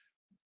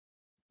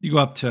 you go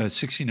up to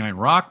 69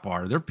 Rock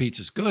Bar, their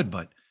pizza's good,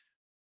 but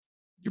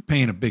you're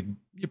paying a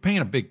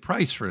big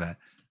price for that.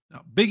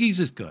 Now,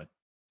 Biggie's is good.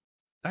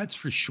 That's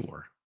for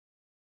sure.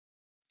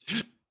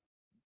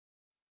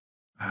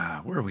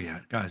 Where are we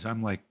at, guys?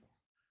 I'm like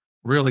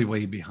really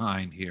way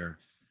behind here.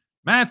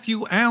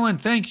 Matthew Allen,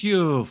 thank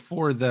you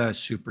for the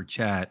super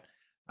chat.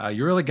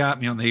 You really got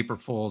me on the April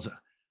Fools.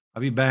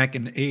 I'll be back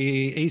in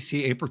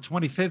AC April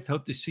 25th.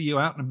 Hope to see you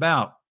out and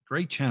about.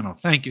 Great channel.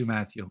 Thank you,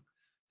 Matthew.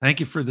 Thank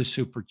you for the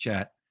super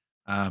chat.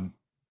 Um,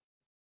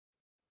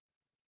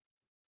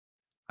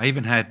 I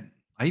even had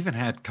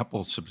a couple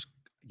of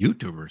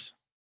YouTubers.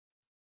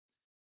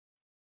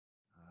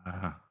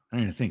 I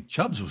don't even think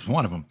Chubbs was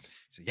one of them.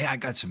 So yeah, I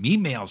got some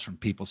emails from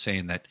people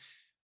saying that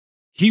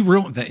He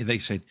ruined. They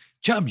said,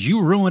 "Chubbs,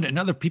 you ruined it, and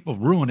other people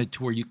ruined it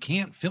to where you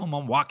can't film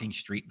on Walking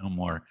Street no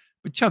more."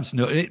 But Chubbs,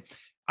 no,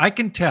 I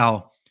can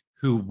tell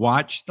who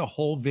watched the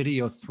whole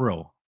video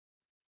through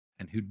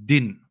and who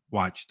didn't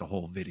watch the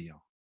whole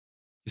video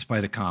just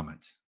by the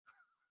comments.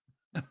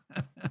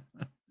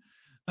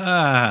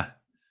 Ah,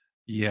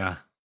 yeah,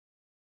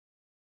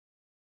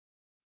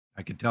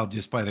 I can tell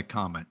just by the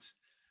comments.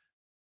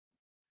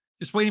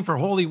 Just waiting for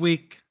Holy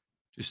Week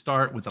to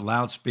start with the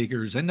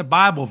loudspeakers and the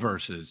Bible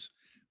verses.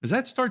 Does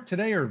that start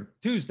today or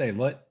Tuesday?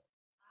 Does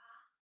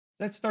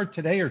that start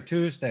today or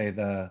Tuesday?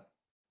 I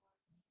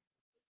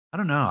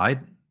don't know.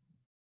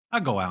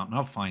 I'll go out and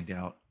I'll find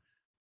out.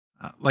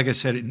 Like I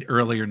said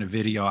earlier in the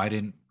video, I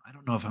don't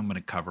know if I'm going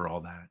to cover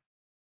all that.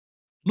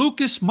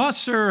 Lucas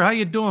Musser, how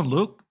you doing,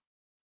 Luke?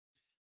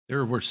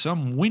 There were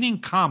some winning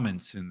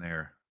comments in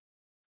there.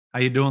 How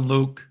you doing,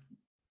 Luke?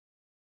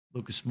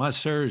 Lucas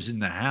Musser is in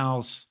the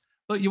house.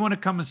 Look, you want to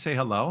come and say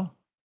hello?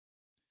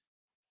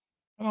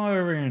 Come on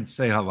over here and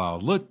say hello.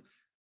 Look,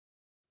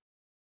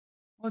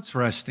 let's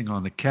resting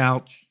on the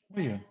couch. What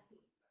are you?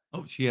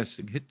 Oh, she has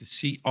to hit the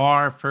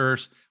CR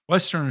first.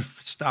 Western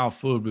style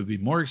food would be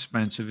more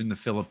expensive in the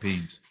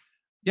Philippines.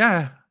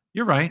 Yeah,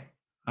 you're right.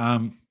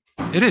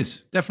 It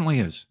is, definitely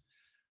is.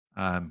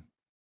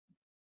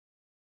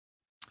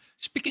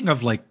 Speaking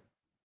of like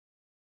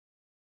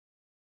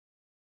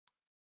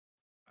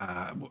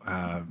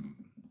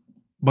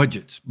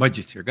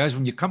budgets here, guys,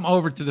 when you come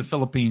over to the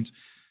Philippines,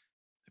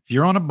 if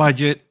you're on a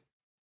budget,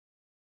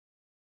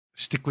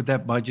 stick with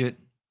that budget.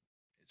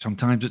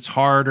 Sometimes it's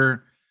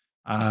harder.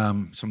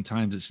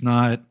 Sometimes it's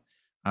not.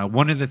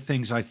 One of the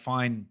things I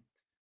find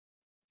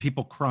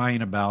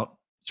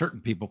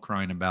certain people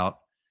crying about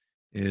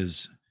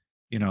is,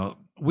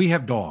 we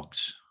have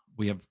dogs,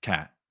 we have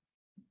cat.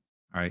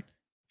 All right.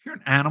 If you're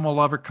an animal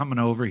lover coming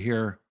over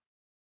here,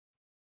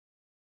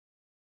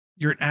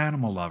 you're an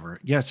animal lover.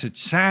 Yes,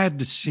 it's sad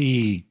to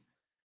see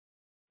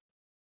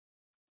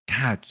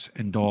cats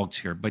and dogs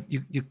here, but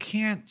you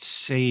can't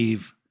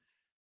save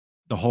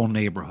the whole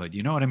neighborhood.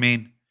 You know what I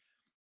mean?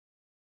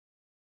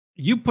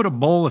 You put a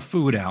bowl of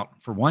food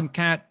out for one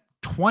cat,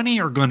 20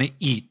 are going to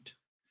eat.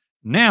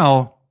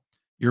 Now,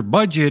 your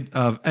budget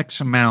of X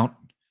amount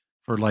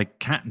for like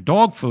cat and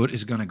dog food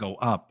is going to go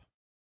up.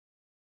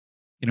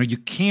 You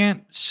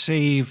can't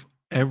save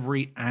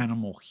every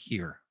animal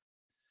here.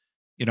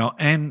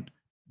 And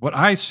what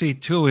I see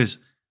too is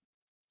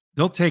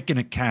they'll take in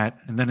a cat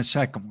and then a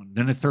second one,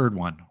 then a third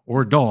one,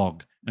 or a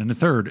dog, and a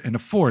third and a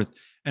fourth.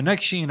 And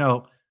next thing you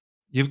know,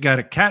 you've got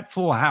a cat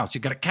full house.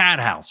 You've got a cat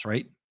house,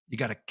 right? You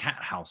got a cat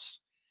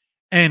house.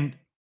 And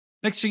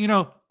next thing you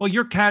know, well,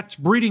 your cat's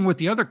breeding with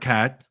the other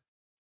cat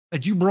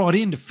that you brought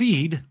in to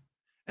feed.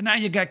 And now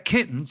you got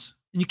kittens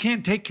and you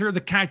can't take care of the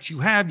cats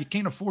you have. You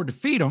can't afford to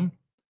feed them.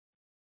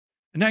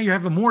 And now you're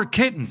having more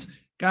kittens.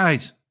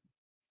 Guys,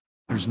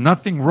 there's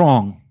nothing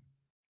wrong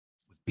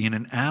with being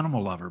an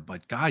animal lover,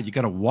 but God, you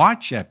got to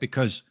watch that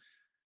because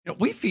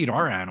we feed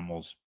our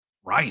animals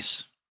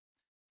rice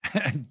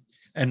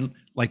and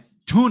like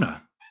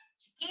tuna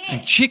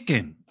and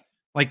chicken.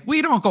 Like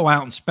we don't go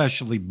out and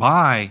specially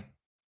buy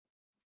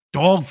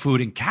dog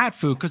food and cat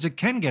food because it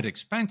can get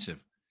expensive.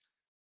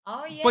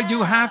 Oh yeah. But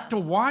you have to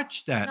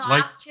watch that. No,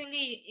 like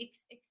actually,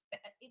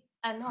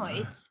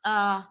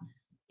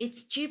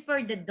 it's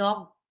cheaper the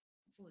dog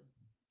food.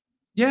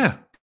 Yeah.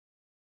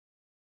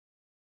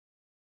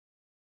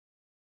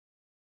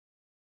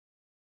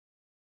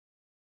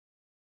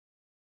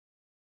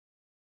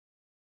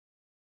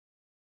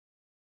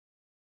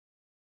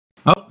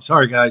 Oh,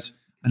 sorry, guys.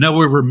 I know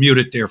we were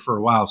muted there for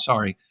a while.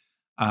 Sorry.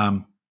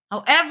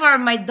 However,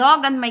 my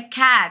dog and my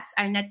cats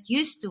are not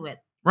used to it.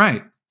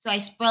 Right. So I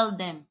spoiled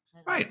them.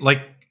 Right.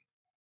 Like,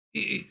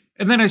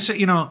 and then I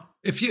say,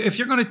 if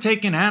you're going to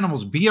take in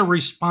animals, be a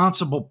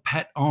responsible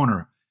pet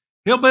owner.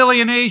 Hillbilly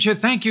in Asia,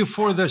 thank you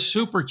for the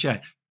super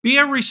chat. Be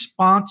a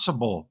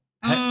responsible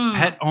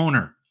pet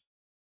owner.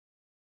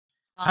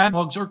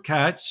 Dogs or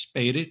cats,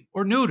 spaded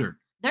or neutered.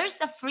 There's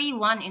a free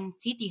one in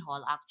City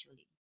Hall,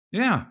 actually.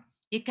 Yeah.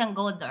 You can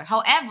go there.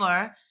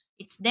 However,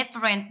 it's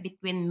different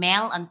between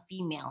male and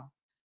female.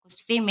 Because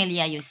female,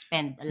 yeah, you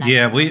spend a lot.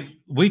 Yeah,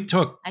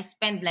 I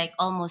spend like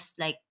almost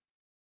like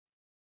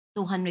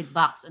 $200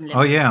 on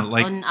Oh yeah,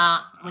 like on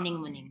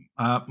muning.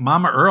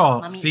 Mama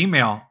Earl, Mommy.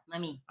 female.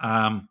 Mommy.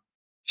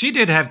 She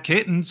did have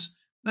kittens,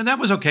 and that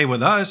was okay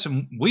with us,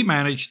 and we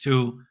managed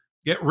to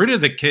get rid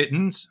of the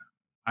kittens.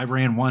 I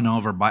ran one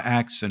over by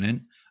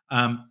accident,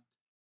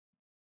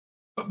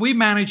 but we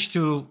managed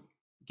to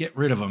get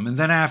rid of them. And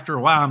then after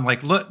a while, I'm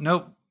like, look,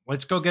 nope,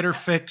 let's go get her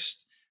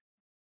fixed.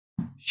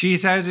 She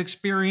has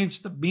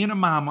experience of being a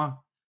mama.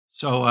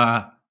 So,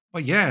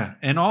 but yeah,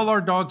 and all our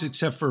dogs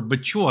except for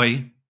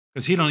Bachoy,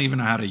 because he don't even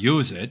know how to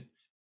use it.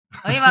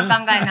 Oy, wag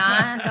kang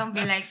ganon. Don't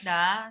be like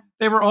that.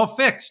 They were all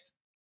fixed.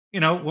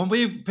 When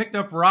we picked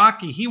up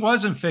Rocky, he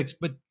wasn't fixed,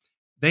 but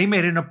they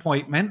made an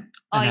appointment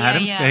and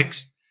had him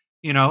fixed,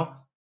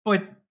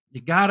 but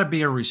you got to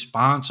be a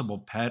responsible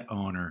pet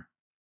owner,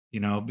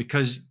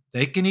 because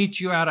they can eat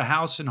you out of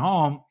house and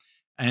home.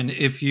 And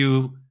if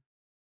you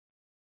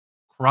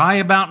cry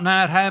about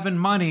not having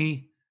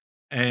money.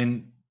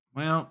 And,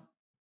 well,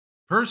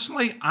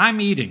 personally, I'm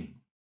eating.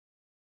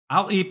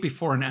 I'll eat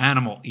before an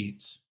animal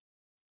eats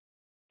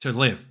to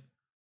live.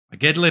 I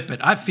get lipid.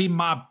 I feed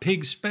my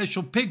pigs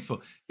special pig food.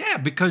 Yeah,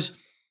 because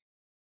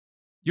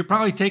you're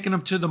probably taking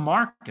them to the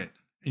market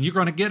and you're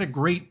going to get a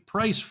great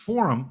price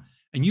for them.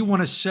 And you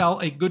want to sell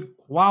a good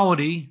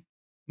quality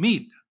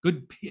meat,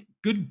 good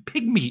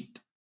pig meat.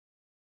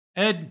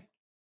 Ed,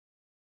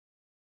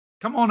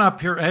 come on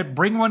up here, Ed.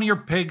 Bring one of your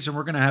pigs, and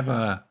we're going to have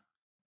a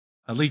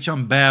leech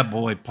on bad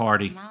boy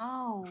party.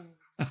 No.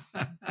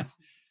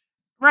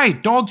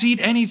 Right. Dogs eat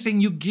anything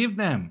you give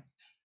them.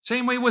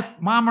 Same way with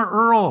Mama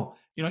Earl.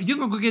 You know, you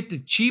can go get the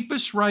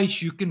cheapest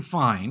rice you can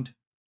find,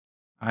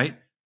 right?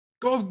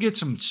 Go get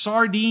some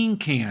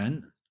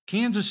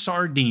cans of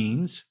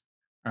sardines,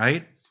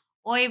 right?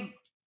 Oy,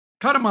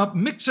 Cut them up,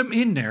 mix them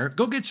in there.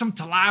 Go get some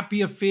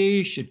tilapia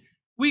fish, and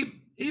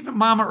even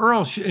Mama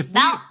Earl. If we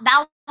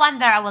that one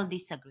there I will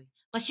disagree.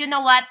 Because you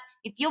know what?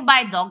 If you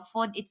buy dog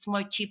food, it's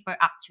more cheaper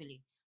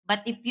actually.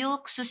 But if you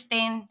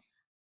sustain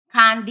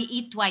candy,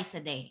 eat twice a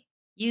day.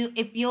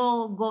 If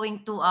you're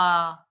going to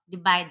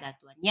divide that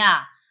one,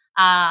 yeah.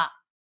 Uh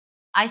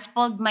I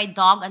spoiled my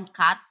dog and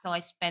cat, so I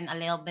spend a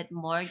little bit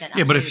more than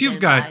Yeah, but actually if you've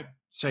they'll got, buy.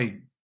 So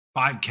say,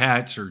 5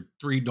 cats or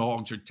 3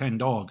 dogs or 10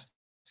 dogs,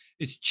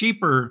 it's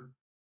cheaper.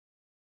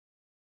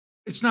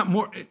 It's not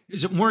more.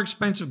 Is it more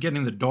expensive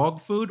getting the dog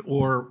food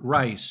or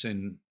rice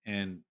and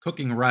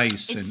cooking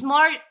rice it's and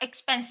more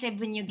expensive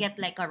when you get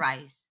like a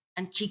rice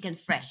and chicken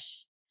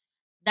fresh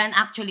than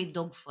actually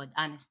dog food,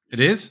 honestly. it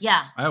is? Yeah.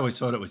 I always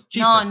thought it was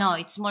No, cheaper. no,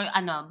 it's more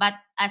ano. But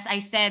as I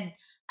said,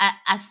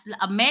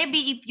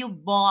 maybe if you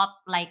bought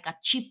like a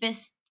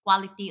cheapest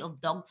quality of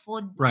dog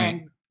food Right.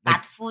 and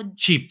Like cat food,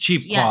 cheap yeah,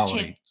 cheap,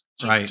 quality.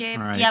 cheap, Right. cheap.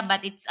 Right. Yeah,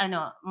 but it's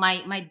ano,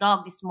 my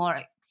dog is more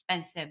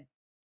expensive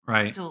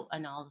Right. to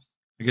ano.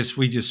 I guess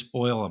we just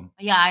spoil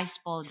Yeah, I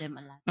spoiled them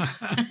a lot.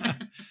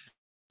 them.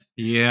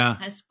 Yeah.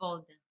 I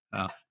spoiled them.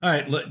 All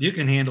right. Look, you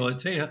can handle it.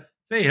 Say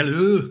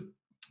hello.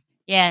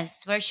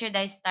 Yes, where should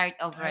I start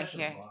over At the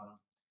here? bottom.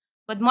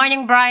 Good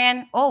morning,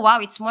 Brian. Oh wow,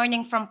 it's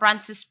morning from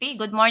Francis P.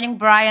 Good morning,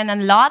 Brian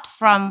and Lot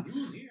from.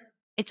 Afternoon here.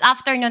 It's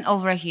afternoon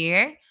over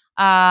here.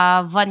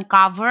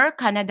 Vancouver,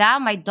 Canada.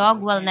 My Oh,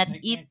 dog will not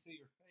they eat can't see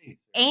your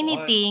face. What?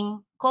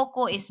 anything.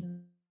 Coco is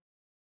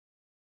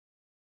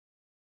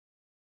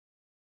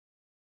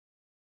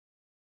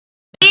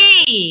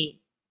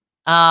B.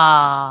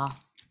 Ah, All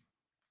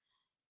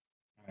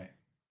right.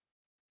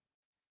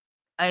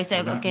 I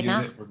say We're not okay now.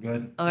 muted. We're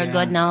good. Oh, we're Yeah.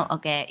 good now.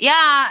 Okay.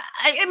 Yeah,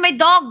 my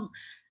dog.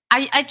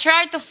 I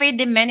try to feed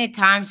them many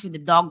times with the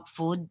dog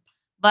food,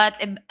 but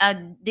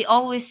they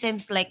always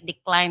seems like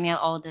declining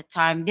all the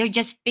time. They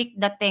just pick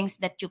the things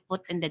that you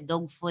put in the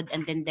dog food,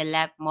 and then they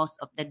left most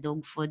of the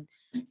dog food.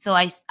 So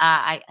I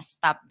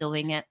stopped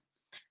doing it.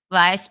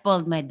 But I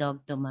spoiled my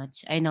dog too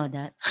much. I know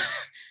that.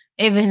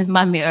 Even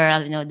Mommy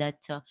Earl know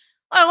that. So,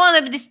 or one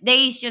of these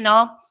days,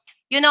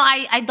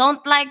 I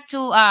don't like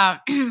to.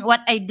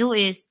 What I do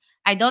is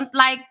I don't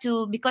like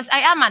to, because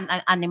I am an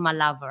animal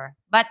lover,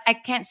 but I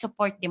can't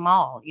support them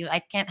all. I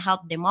can't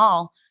help them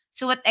all.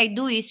 So what I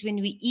do is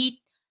when we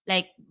eat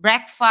like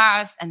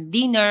breakfast and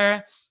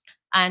dinner,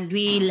 and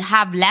we'll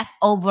have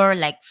leftover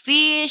like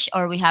fish,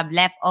 or we have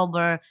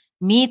leftover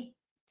meat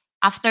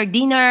after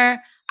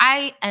dinner,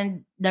 I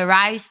and the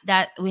rice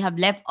that we have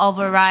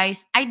leftover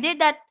rice, I did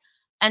that,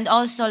 and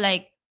also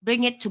like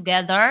bring it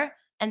together,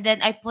 and then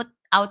I put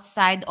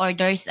outside, or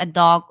there's a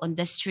dog on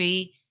the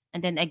street,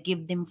 and then I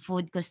give them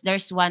food, because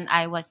there's one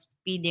I was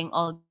feeding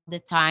all the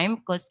time,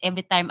 because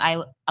every time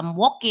I'm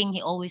walking,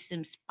 he always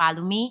seems to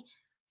follow me.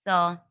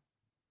 So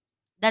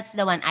that's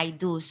the one I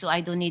do. So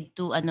I don't need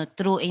to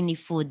throw any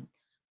food,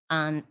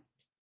 and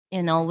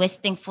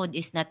wasting food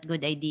is not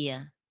good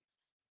idea.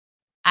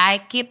 I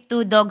keep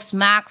 2 dogs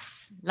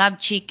max. Love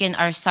chicken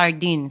or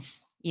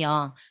sardines.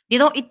 Yeah. They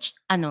don't eat,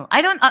 I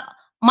don't,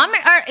 mommy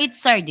or eat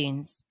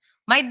sardines.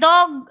 My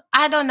dog,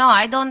 I don't know.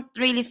 I don't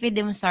really feed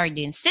him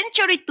sardines.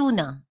 Century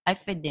tuna, I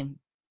feed him.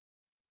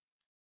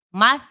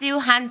 Matthew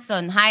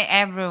Hanson, hi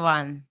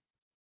everyone.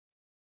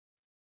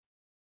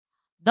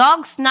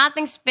 Dogs,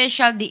 nothing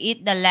special. They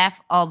eat the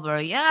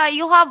leftover. Yeah,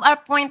 you have our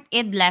point.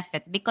 Ed left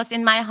it, because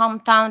in my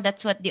hometown,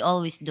 that's what they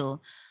always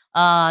do.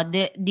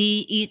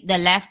 They eat the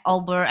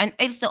leftover, and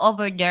also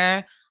over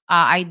there,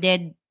 I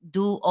did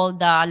do all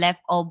the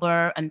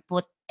leftover and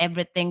put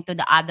everything to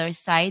the other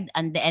side.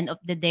 And the end of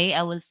the day,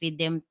 I will feed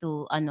them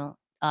to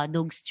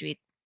dog street.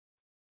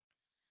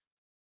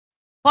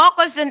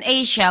 Focus on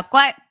Asia.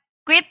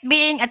 Quit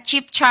being a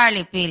cheap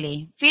Charlie,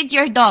 Pili. Feed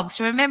your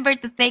dogs. Remember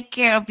to take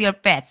care of your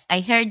pets. I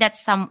heard that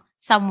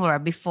somewhere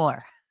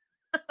before.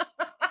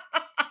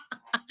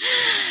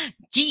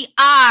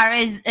 GR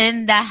is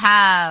in the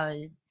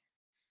house.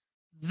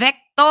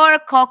 Vector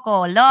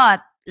Coco,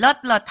 Lot,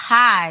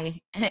 hi.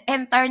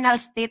 Internal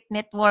State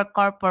Network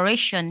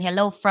Corporation.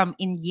 Hello from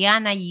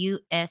Indiana,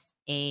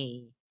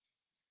 USA.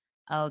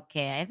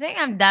 Okay, I think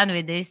I'm done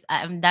with this.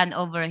 I'm done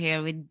over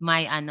here with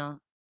my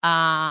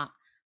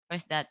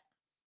where's that?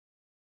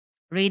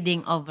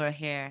 Reading over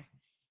here.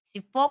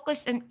 See,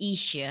 focus on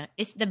Asia.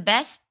 Is the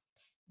best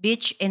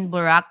beach in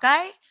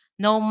Boracay?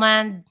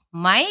 Nomad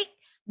Mike?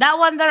 That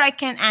one there I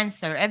can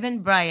answer.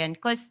 Even Brian.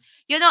 Because,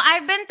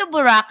 I've been to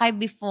Boracay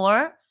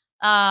before.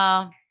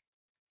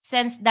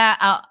 Since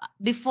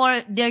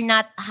before they're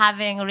not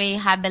having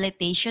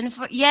rehabilitation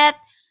for yet.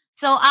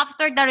 So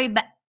after the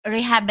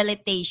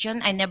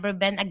rehabilitation, I never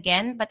been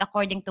again. But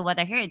according to what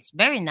I hear, it's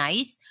very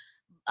nice.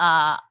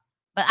 Uh,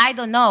 but I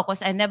don't know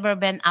because I never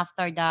been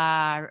after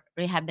the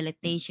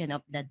rehabilitation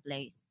of that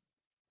place.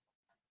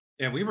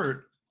 Yeah,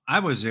 I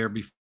was there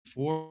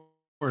before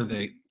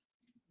they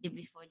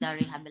Before the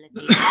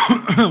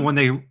rehabilitation. when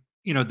they,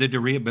 did the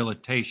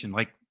rehabilitation.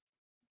 Like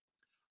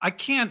I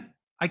can't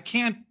I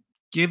can't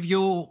give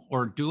you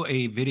or do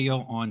a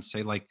video on,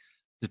 say, like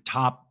the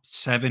top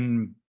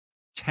 7,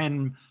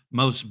 10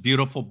 most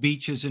beautiful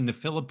beaches in the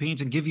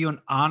Philippines and give you an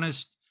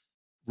honest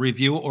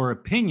review or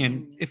opinion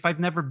Mm, if I've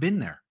never been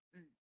there.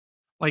 mm.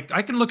 Like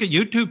I can look at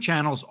YouTube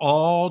channels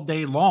all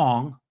day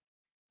long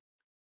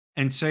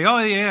and say, "Oh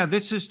yeah,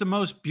 this is the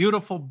most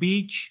beautiful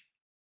beach,"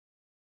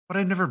 but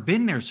I've never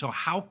been there. So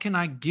how can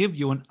I give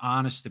you an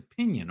honest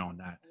opinion on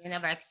that? You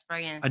never I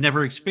experienced never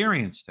that place.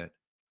 experienced it.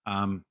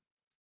 Um,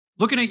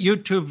 Looking at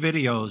YouTube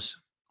videos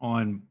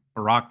on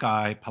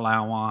Boracay,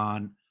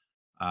 Palawan,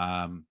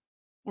 um,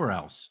 where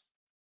else?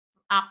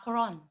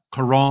 Akron.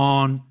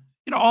 Coron,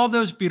 all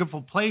those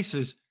beautiful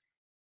places.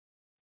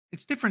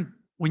 It's different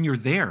when you're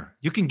there.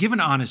 You can give an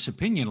honest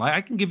opinion. Like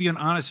I can give you an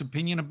honest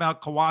opinion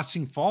about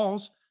Kawasing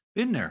Falls.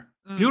 Been there,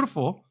 Mm.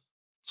 beautiful.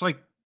 It's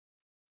like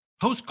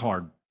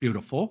postcard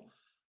beautiful.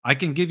 I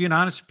can give you an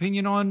honest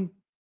opinion on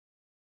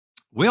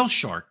whale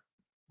shark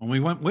when we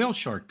went whale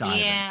shark diving.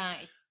 Yeah,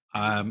 it's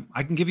an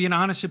I can give you an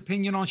honest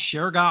opinion on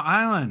Siargao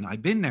Island.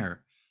 I've been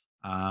there.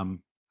 I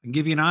can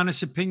give you an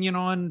honest opinion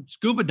on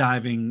scuba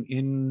diving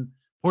in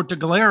Porto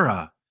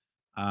Galera.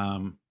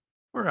 Um,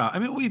 I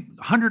mean,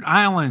 100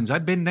 islands.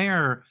 I've been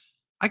there.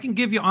 I can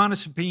give you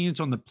honest opinions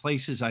on the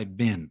places I've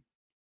been.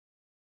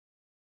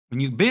 When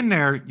you've been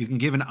there, you can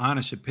give an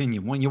honest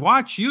opinion. When you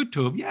watch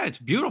YouTube, yeah, it's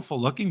beautiful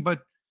looking,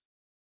 but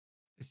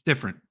it's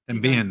different you than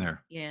don't. being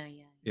there. Yeah,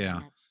 yeah, yeah. Yeah.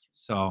 That's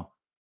So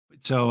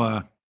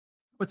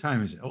what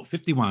time is it? Oh,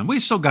 51. We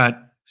still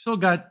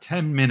got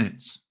 10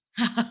 minutes.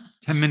 true.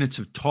 10 minutes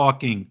of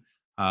talking.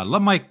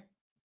 Let my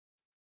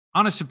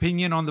honest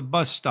opinion on the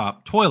bus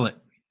stop toilet.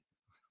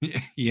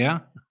 Yeah.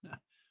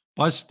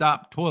 Bus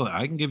stop toilet.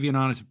 I can give you an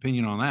honest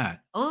opinion on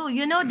that. Oh,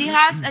 they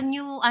has a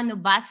new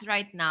bus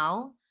right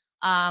now.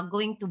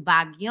 Going to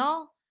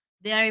Baguio.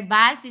 Their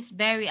bus is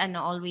very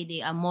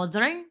already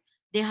modern.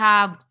 They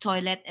have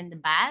toilet in the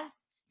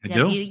bus. I They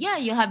have do? yeah,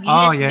 you have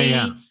Oh, yeah,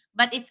 yeah. USB,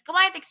 but it's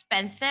quite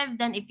expensive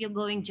than if you're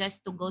going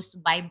just to goes to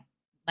by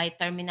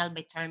terminal.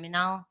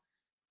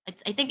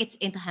 I think it's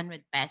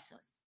 800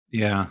 pesos.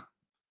 Yeah.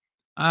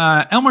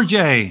 Elmer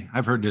J.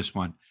 I've heard this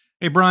one.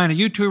 Hey, Brian, a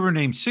YouTuber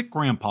named Sick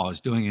Grandpa is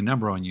doing a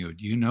number on you.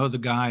 Do you know the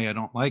guy? I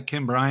don't like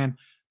him, Brian.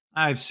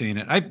 I've seen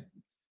it.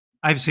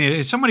 I've seen it.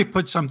 If somebody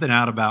puts something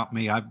out about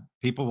me,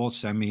 people will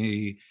send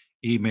me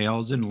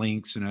emails and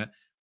links and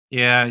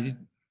yeah,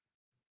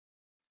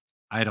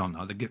 I don't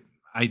know.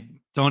 I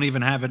don't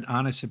even have an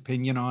honest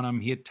opinion on him.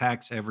 He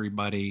attacks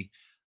everybody.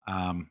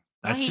 Oh,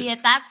 That's he it.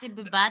 attacks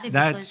everybody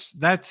because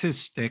That's his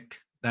stick.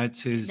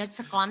 That's his. that's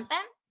the content.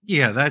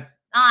 Yeah. No,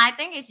 I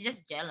think it's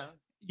just jealous.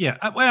 Yeah.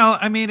 Well,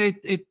 I mean,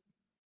 it.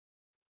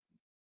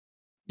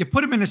 You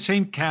put him in the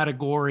same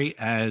category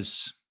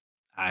as,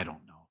 I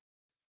don't know,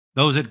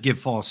 those that give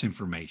false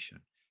information.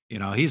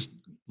 He's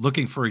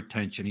looking for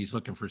attention. He's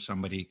looking for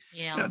somebody.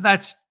 Yeah,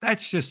 That's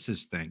just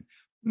his thing.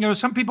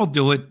 Some people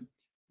do it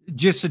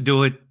just to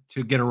do it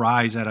to get a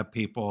rise out of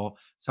people.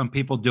 Some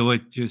people do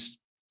it just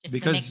just to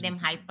make because them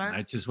hyper.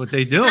 that's just what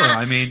they do.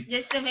 I mean,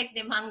 Just to make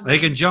them they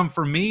can hungry. jump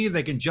for me.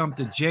 They can jump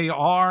to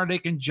JR. They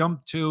can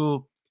jump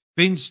to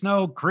Fin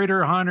Snow,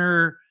 Critter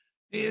Hunter.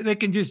 They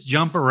can just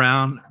jump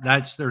around.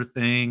 That's their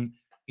thing.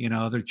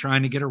 They're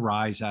trying to get a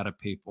rise out of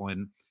people.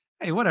 And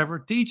hey, whatever,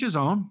 to each his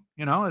own.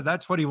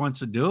 That's what he wants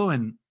to do.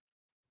 And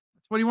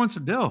that's what he wants to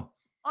do.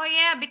 Oh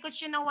yeah,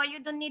 because you know what, you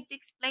don't need to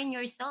explain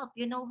yourself.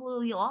 You know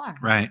who you are.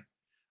 Right.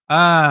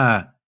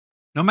 Uh,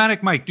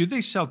 Nomadic Mike, do they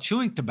sell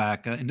chewing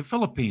tobacco in the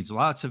Philippines?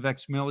 Lots of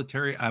ex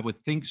military. I would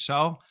think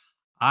so.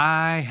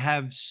 I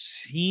have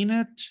seen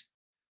it,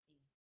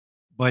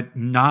 but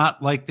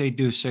not like they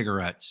do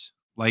cigarettes.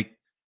 Like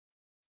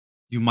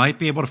you might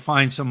be able to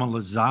find some on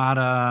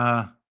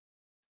Lazada,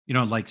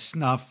 like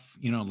snuff,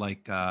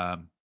 like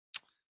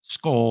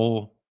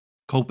Skoll,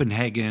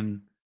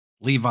 Copenhagen,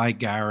 Levi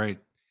Garrett.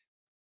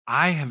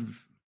 I have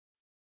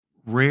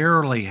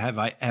rarely have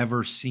I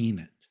ever seen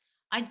it.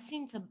 I'd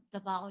seen some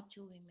tobacco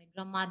chewing. My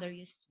grandmother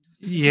used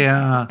to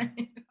Yeah,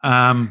 do.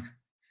 um,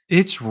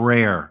 it's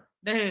rare,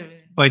 Very rare.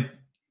 but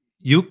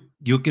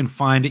you can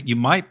find it. You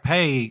might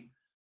pay,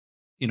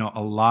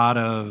 a lot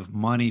of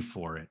money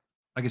for it.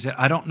 Like I said,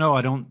 I don't know.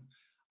 I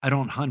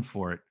don't hunt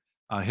for it.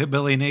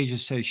 Hillbilly in Asia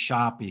says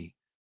Shopee.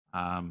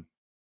 Um,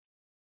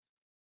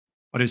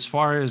 but as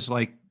far as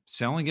like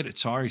selling it at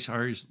sorry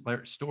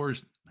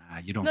stores, nah,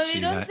 You don't No, they see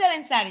don't that. sell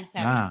in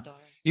sari-sari Nah. store.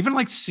 Even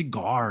like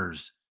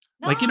cigars.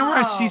 Like, you know where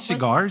I see No, because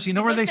cigars? You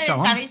know where because they the sell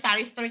them?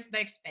 sari-sari store is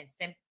very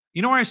expensive.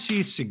 You know where I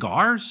see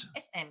cigars?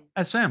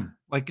 SM. SM,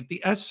 like at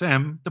the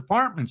SM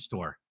department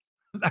store.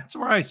 That's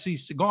where I see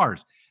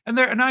cigars. And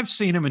I've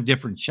seen them in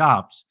different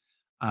shops.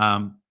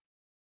 Um,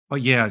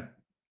 but yeah,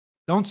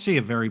 don't see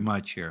it very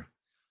much here.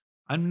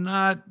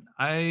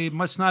 I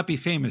must not be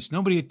famous.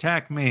 Nobody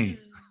attack me.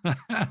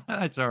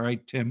 That's all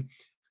right, Tim.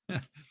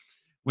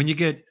 When you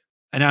get,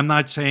 and I'm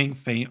not saying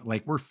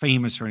like we're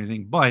famous or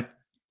anything, but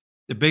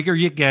the bigger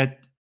you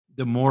get,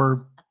 the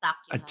more Attack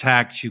you have.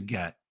 attacks you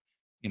get.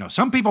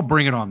 Some people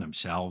bring it on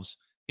themselves.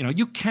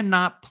 You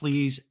cannot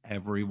please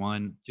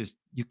everyone. Just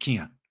you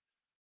can't.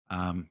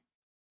 Um,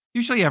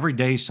 Usually every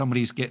day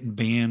somebody's getting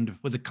banned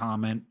with a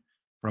comment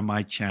from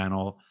my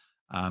channel.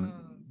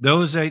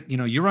 Those that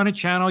you run a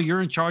channel,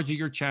 you're in charge of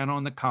your channel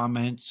in the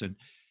comments, and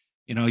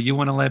you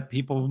want to let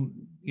people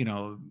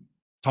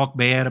talk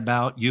bad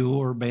about you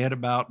or bad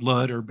about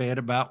Lud or bad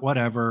about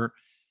whatever.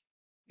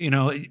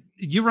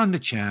 You run the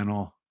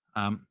channel.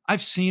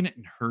 I've seen it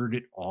and heard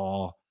it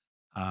all.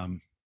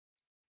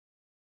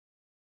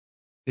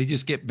 They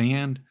just get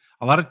banned.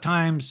 A lot of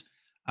times,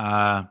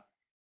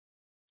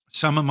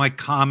 some of my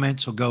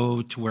comments will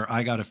go to where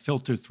I got to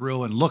filter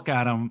through and look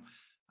at them.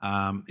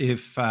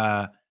 If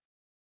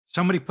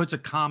somebody puts a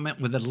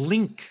comment with a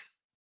link,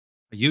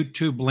 a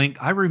YouTube link,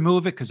 I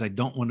remove it because I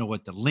don't want to know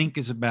what the link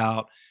is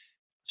about.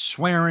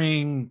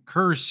 Swearing,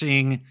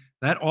 cursing,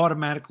 that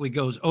automatically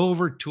goes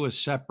over to a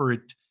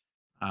separate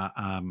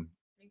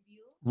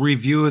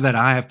review that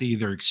I have to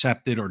either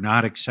accept it or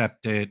not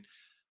accept it.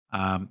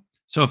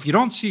 So if you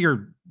don't see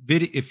your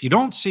video, if you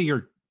don't see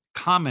your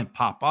comment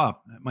pop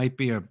up, that might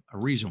be a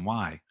reason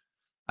why.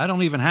 I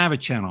don't even have a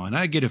channel, and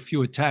I get a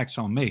few attacks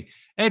on me,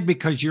 Ed,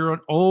 because you're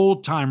an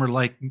old timer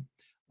like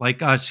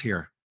us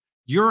here.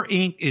 Your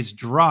ink is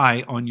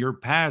dry on your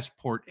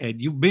passport,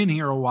 Ed. You've been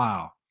here a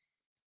while.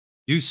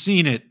 You've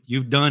seen it.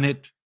 You've done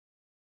it.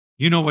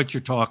 You know what you're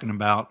talking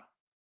about.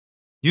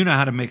 You know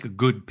how to make a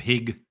good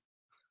pig.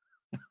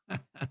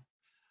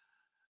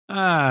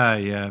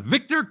 Yeah.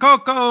 Victor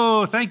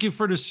Coco, thank you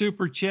for the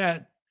super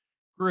chat.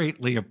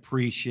 Greatly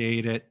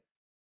appreciate it.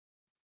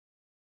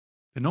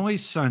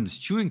 Pinoy's son's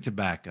chewing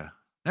tobacco.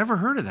 Never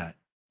heard of that.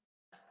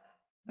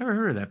 Never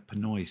heard of that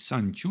Pinoy's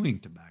son chewing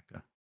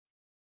tobacco.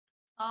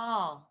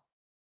 Oh.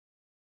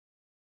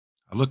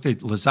 I looked at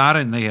Lazada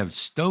and they have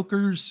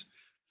Stoker's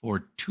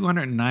for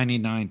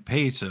 299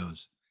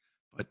 pesos,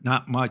 but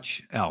not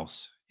much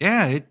else.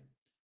 Yeah,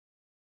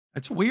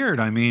 it's weird.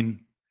 I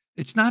mean,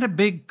 it's not a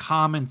big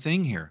common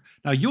thing here.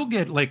 Now you'll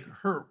get like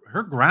her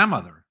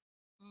grandmother.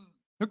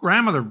 Her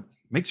grandmother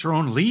makes her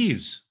own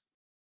leaves.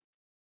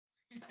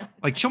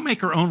 Like she'll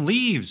make her own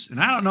leaves, and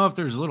I don't know if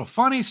there's a little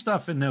funny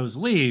stuff in those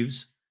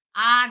leaves.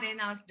 They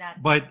know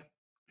that. But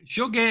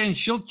she'll get and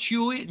she'll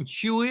chew it and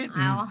chew it.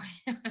 And,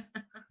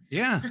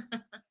 yeah,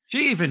 they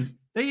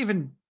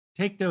even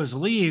take those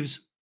leaves,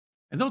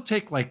 and they'll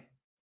take like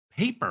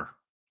paper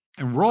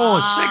and roll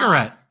a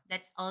cigarette.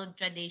 That's old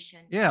tradition.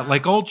 Yeah,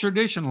 like old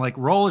tradition, like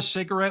roll a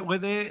cigarette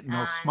with it, and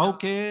they'll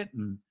smoke it,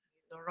 and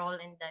you roll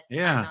in the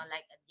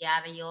like a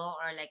diario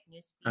or like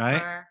newspaper. Right.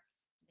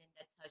 Then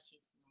that's how she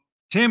smokes.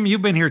 Tim,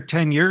 you've been here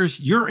 10 years.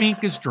 Your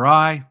ink is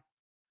dry.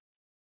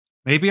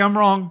 Maybe I'm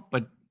wrong,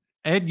 but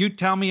Ed, you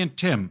tell me, and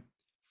Tim,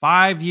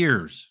 5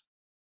 years.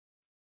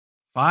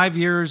 5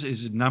 years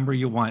is the number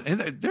you want.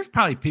 And there's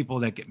probably people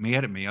that get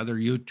mad at me, other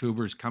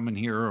YouTubers coming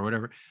here or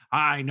whatever.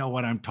 I know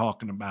what I'm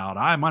talking about.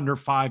 I'm under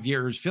 5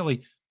 years.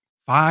 Philly,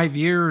 5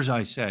 years,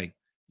 I say.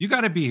 You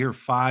got to be here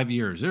 5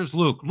 years. There's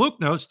Luke. Luke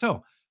knows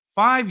too.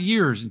 5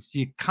 years, and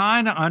you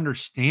kind of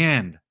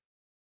understand,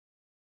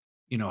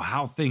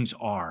 how things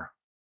are.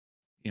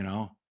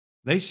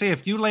 They say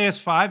if you last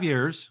 5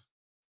 years,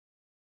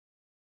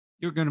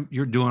 you're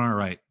doing all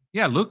right.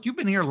 Yeah, Luke, you've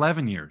been here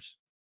 11 years.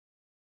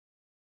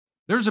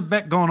 There's a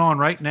bet going on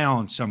right now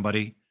on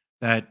somebody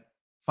that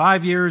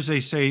 5 years,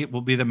 they say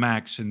will be the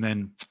max, and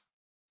then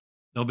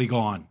they'll be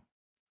gone.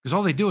 Because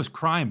all they do is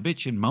cry and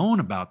bitch and moan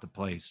about the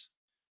place.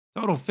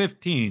 Total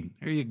 15.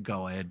 There you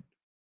go, Ed.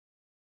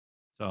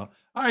 So,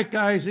 all right,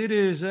 guys, it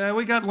is,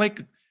 we got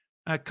like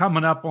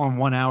coming up on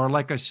 1 hour.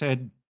 Like I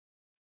said,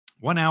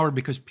 1 hour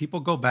because people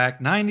go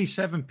back.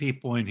 97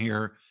 people in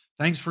here.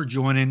 Thanks for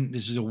joining.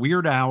 This is a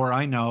weird hour,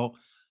 I know.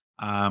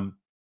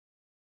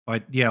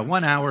 But yeah,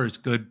 1 hour is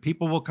good.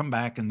 People will come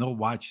back and they'll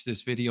watch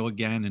this video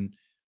again. And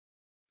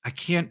I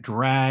can't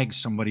drag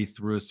somebody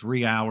through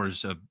 3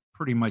 hours of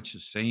pretty much the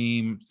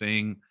same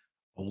thing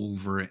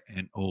over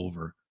and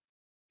over.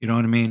 You know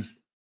what I mean?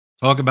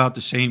 Talk about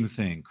the same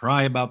thing,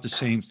 cry about the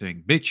same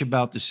thing, bitch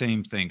about the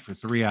same thing for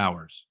 3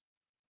 hours.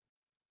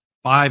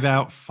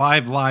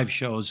 5 live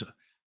shows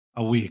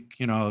a week,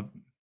 can't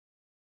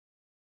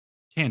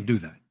do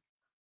that.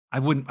 I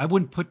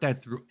wouldn't put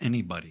that through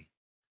anybody.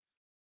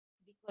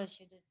 Because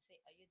you don't say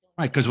you don't.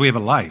 Right, because we have a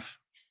life.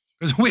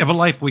 Because we have a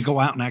life, we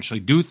go out and actually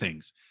do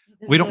things.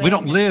 We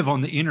don't live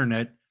on the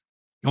internet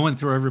going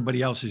through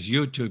everybody else's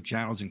YouTube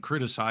channels and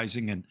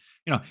criticizing. And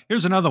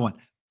here's another one.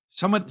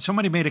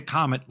 somebody made a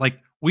comment like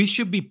we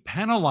should be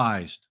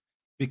penalized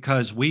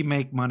because we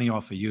make money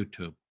off of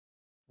YouTube.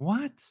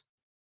 What?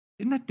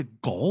 Isn't that the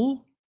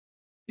goal?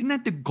 Isn't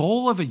that the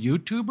goal of a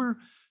YouTuber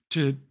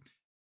to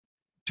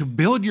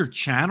build your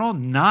channel,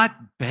 not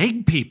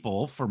beg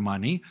people for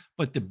money,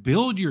 but to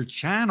build your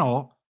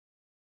channel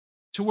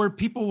to where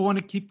people want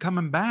to keep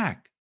coming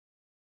back.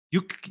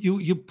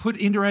 You put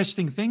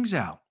interesting things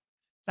out.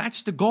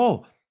 That's the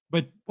goal.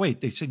 But wait,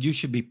 they said you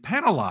should be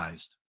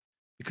penalized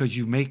because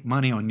you make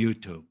money on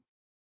YouTube.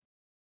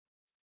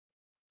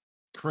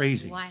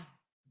 Crazy. Why?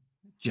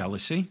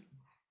 Jealousy.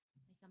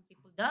 Some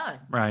people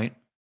does. Right.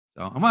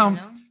 So, You well,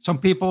 know? some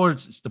people are,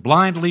 it's the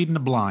blind leading the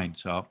blind.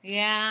 So,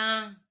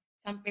 Yeah.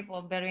 Some people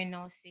are very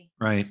nosy.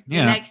 right. They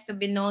Yeah. likes to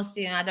be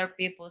nosy in other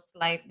people's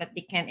life, but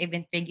they can't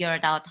even figure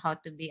it out how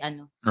to be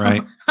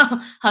Right.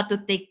 how to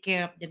take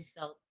care of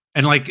themselves.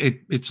 And like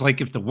it's like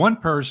if the one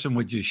person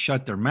would just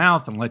shut their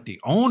mouth and let the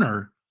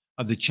owner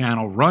of the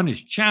channel run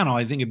his channel,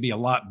 I think it'd be a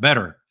lot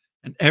better.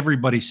 And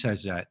everybody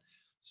says that.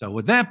 So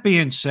with that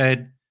being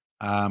said,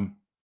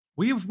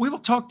 we will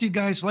talk to you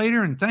guys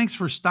later. And thanks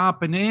for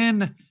stopping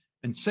in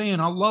and saying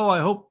hello. I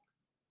hope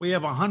we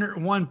have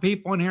 101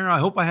 people in here. I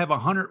hope I have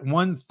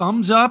 101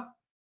 thumbs up.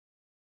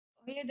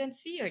 Oh, you don't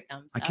see your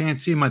thumbs I up. can't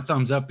see my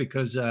thumbs up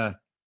because I'm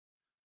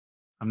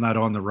not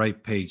on the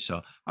right page. So,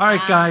 all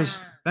right, guys,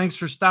 thanks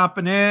for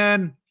stopping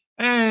in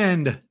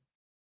and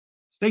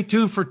stay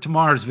tuned for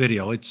tomorrow's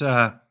video. It's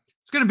going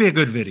to be a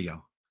good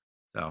video.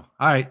 So, all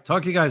right,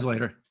 talk to you guys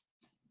later.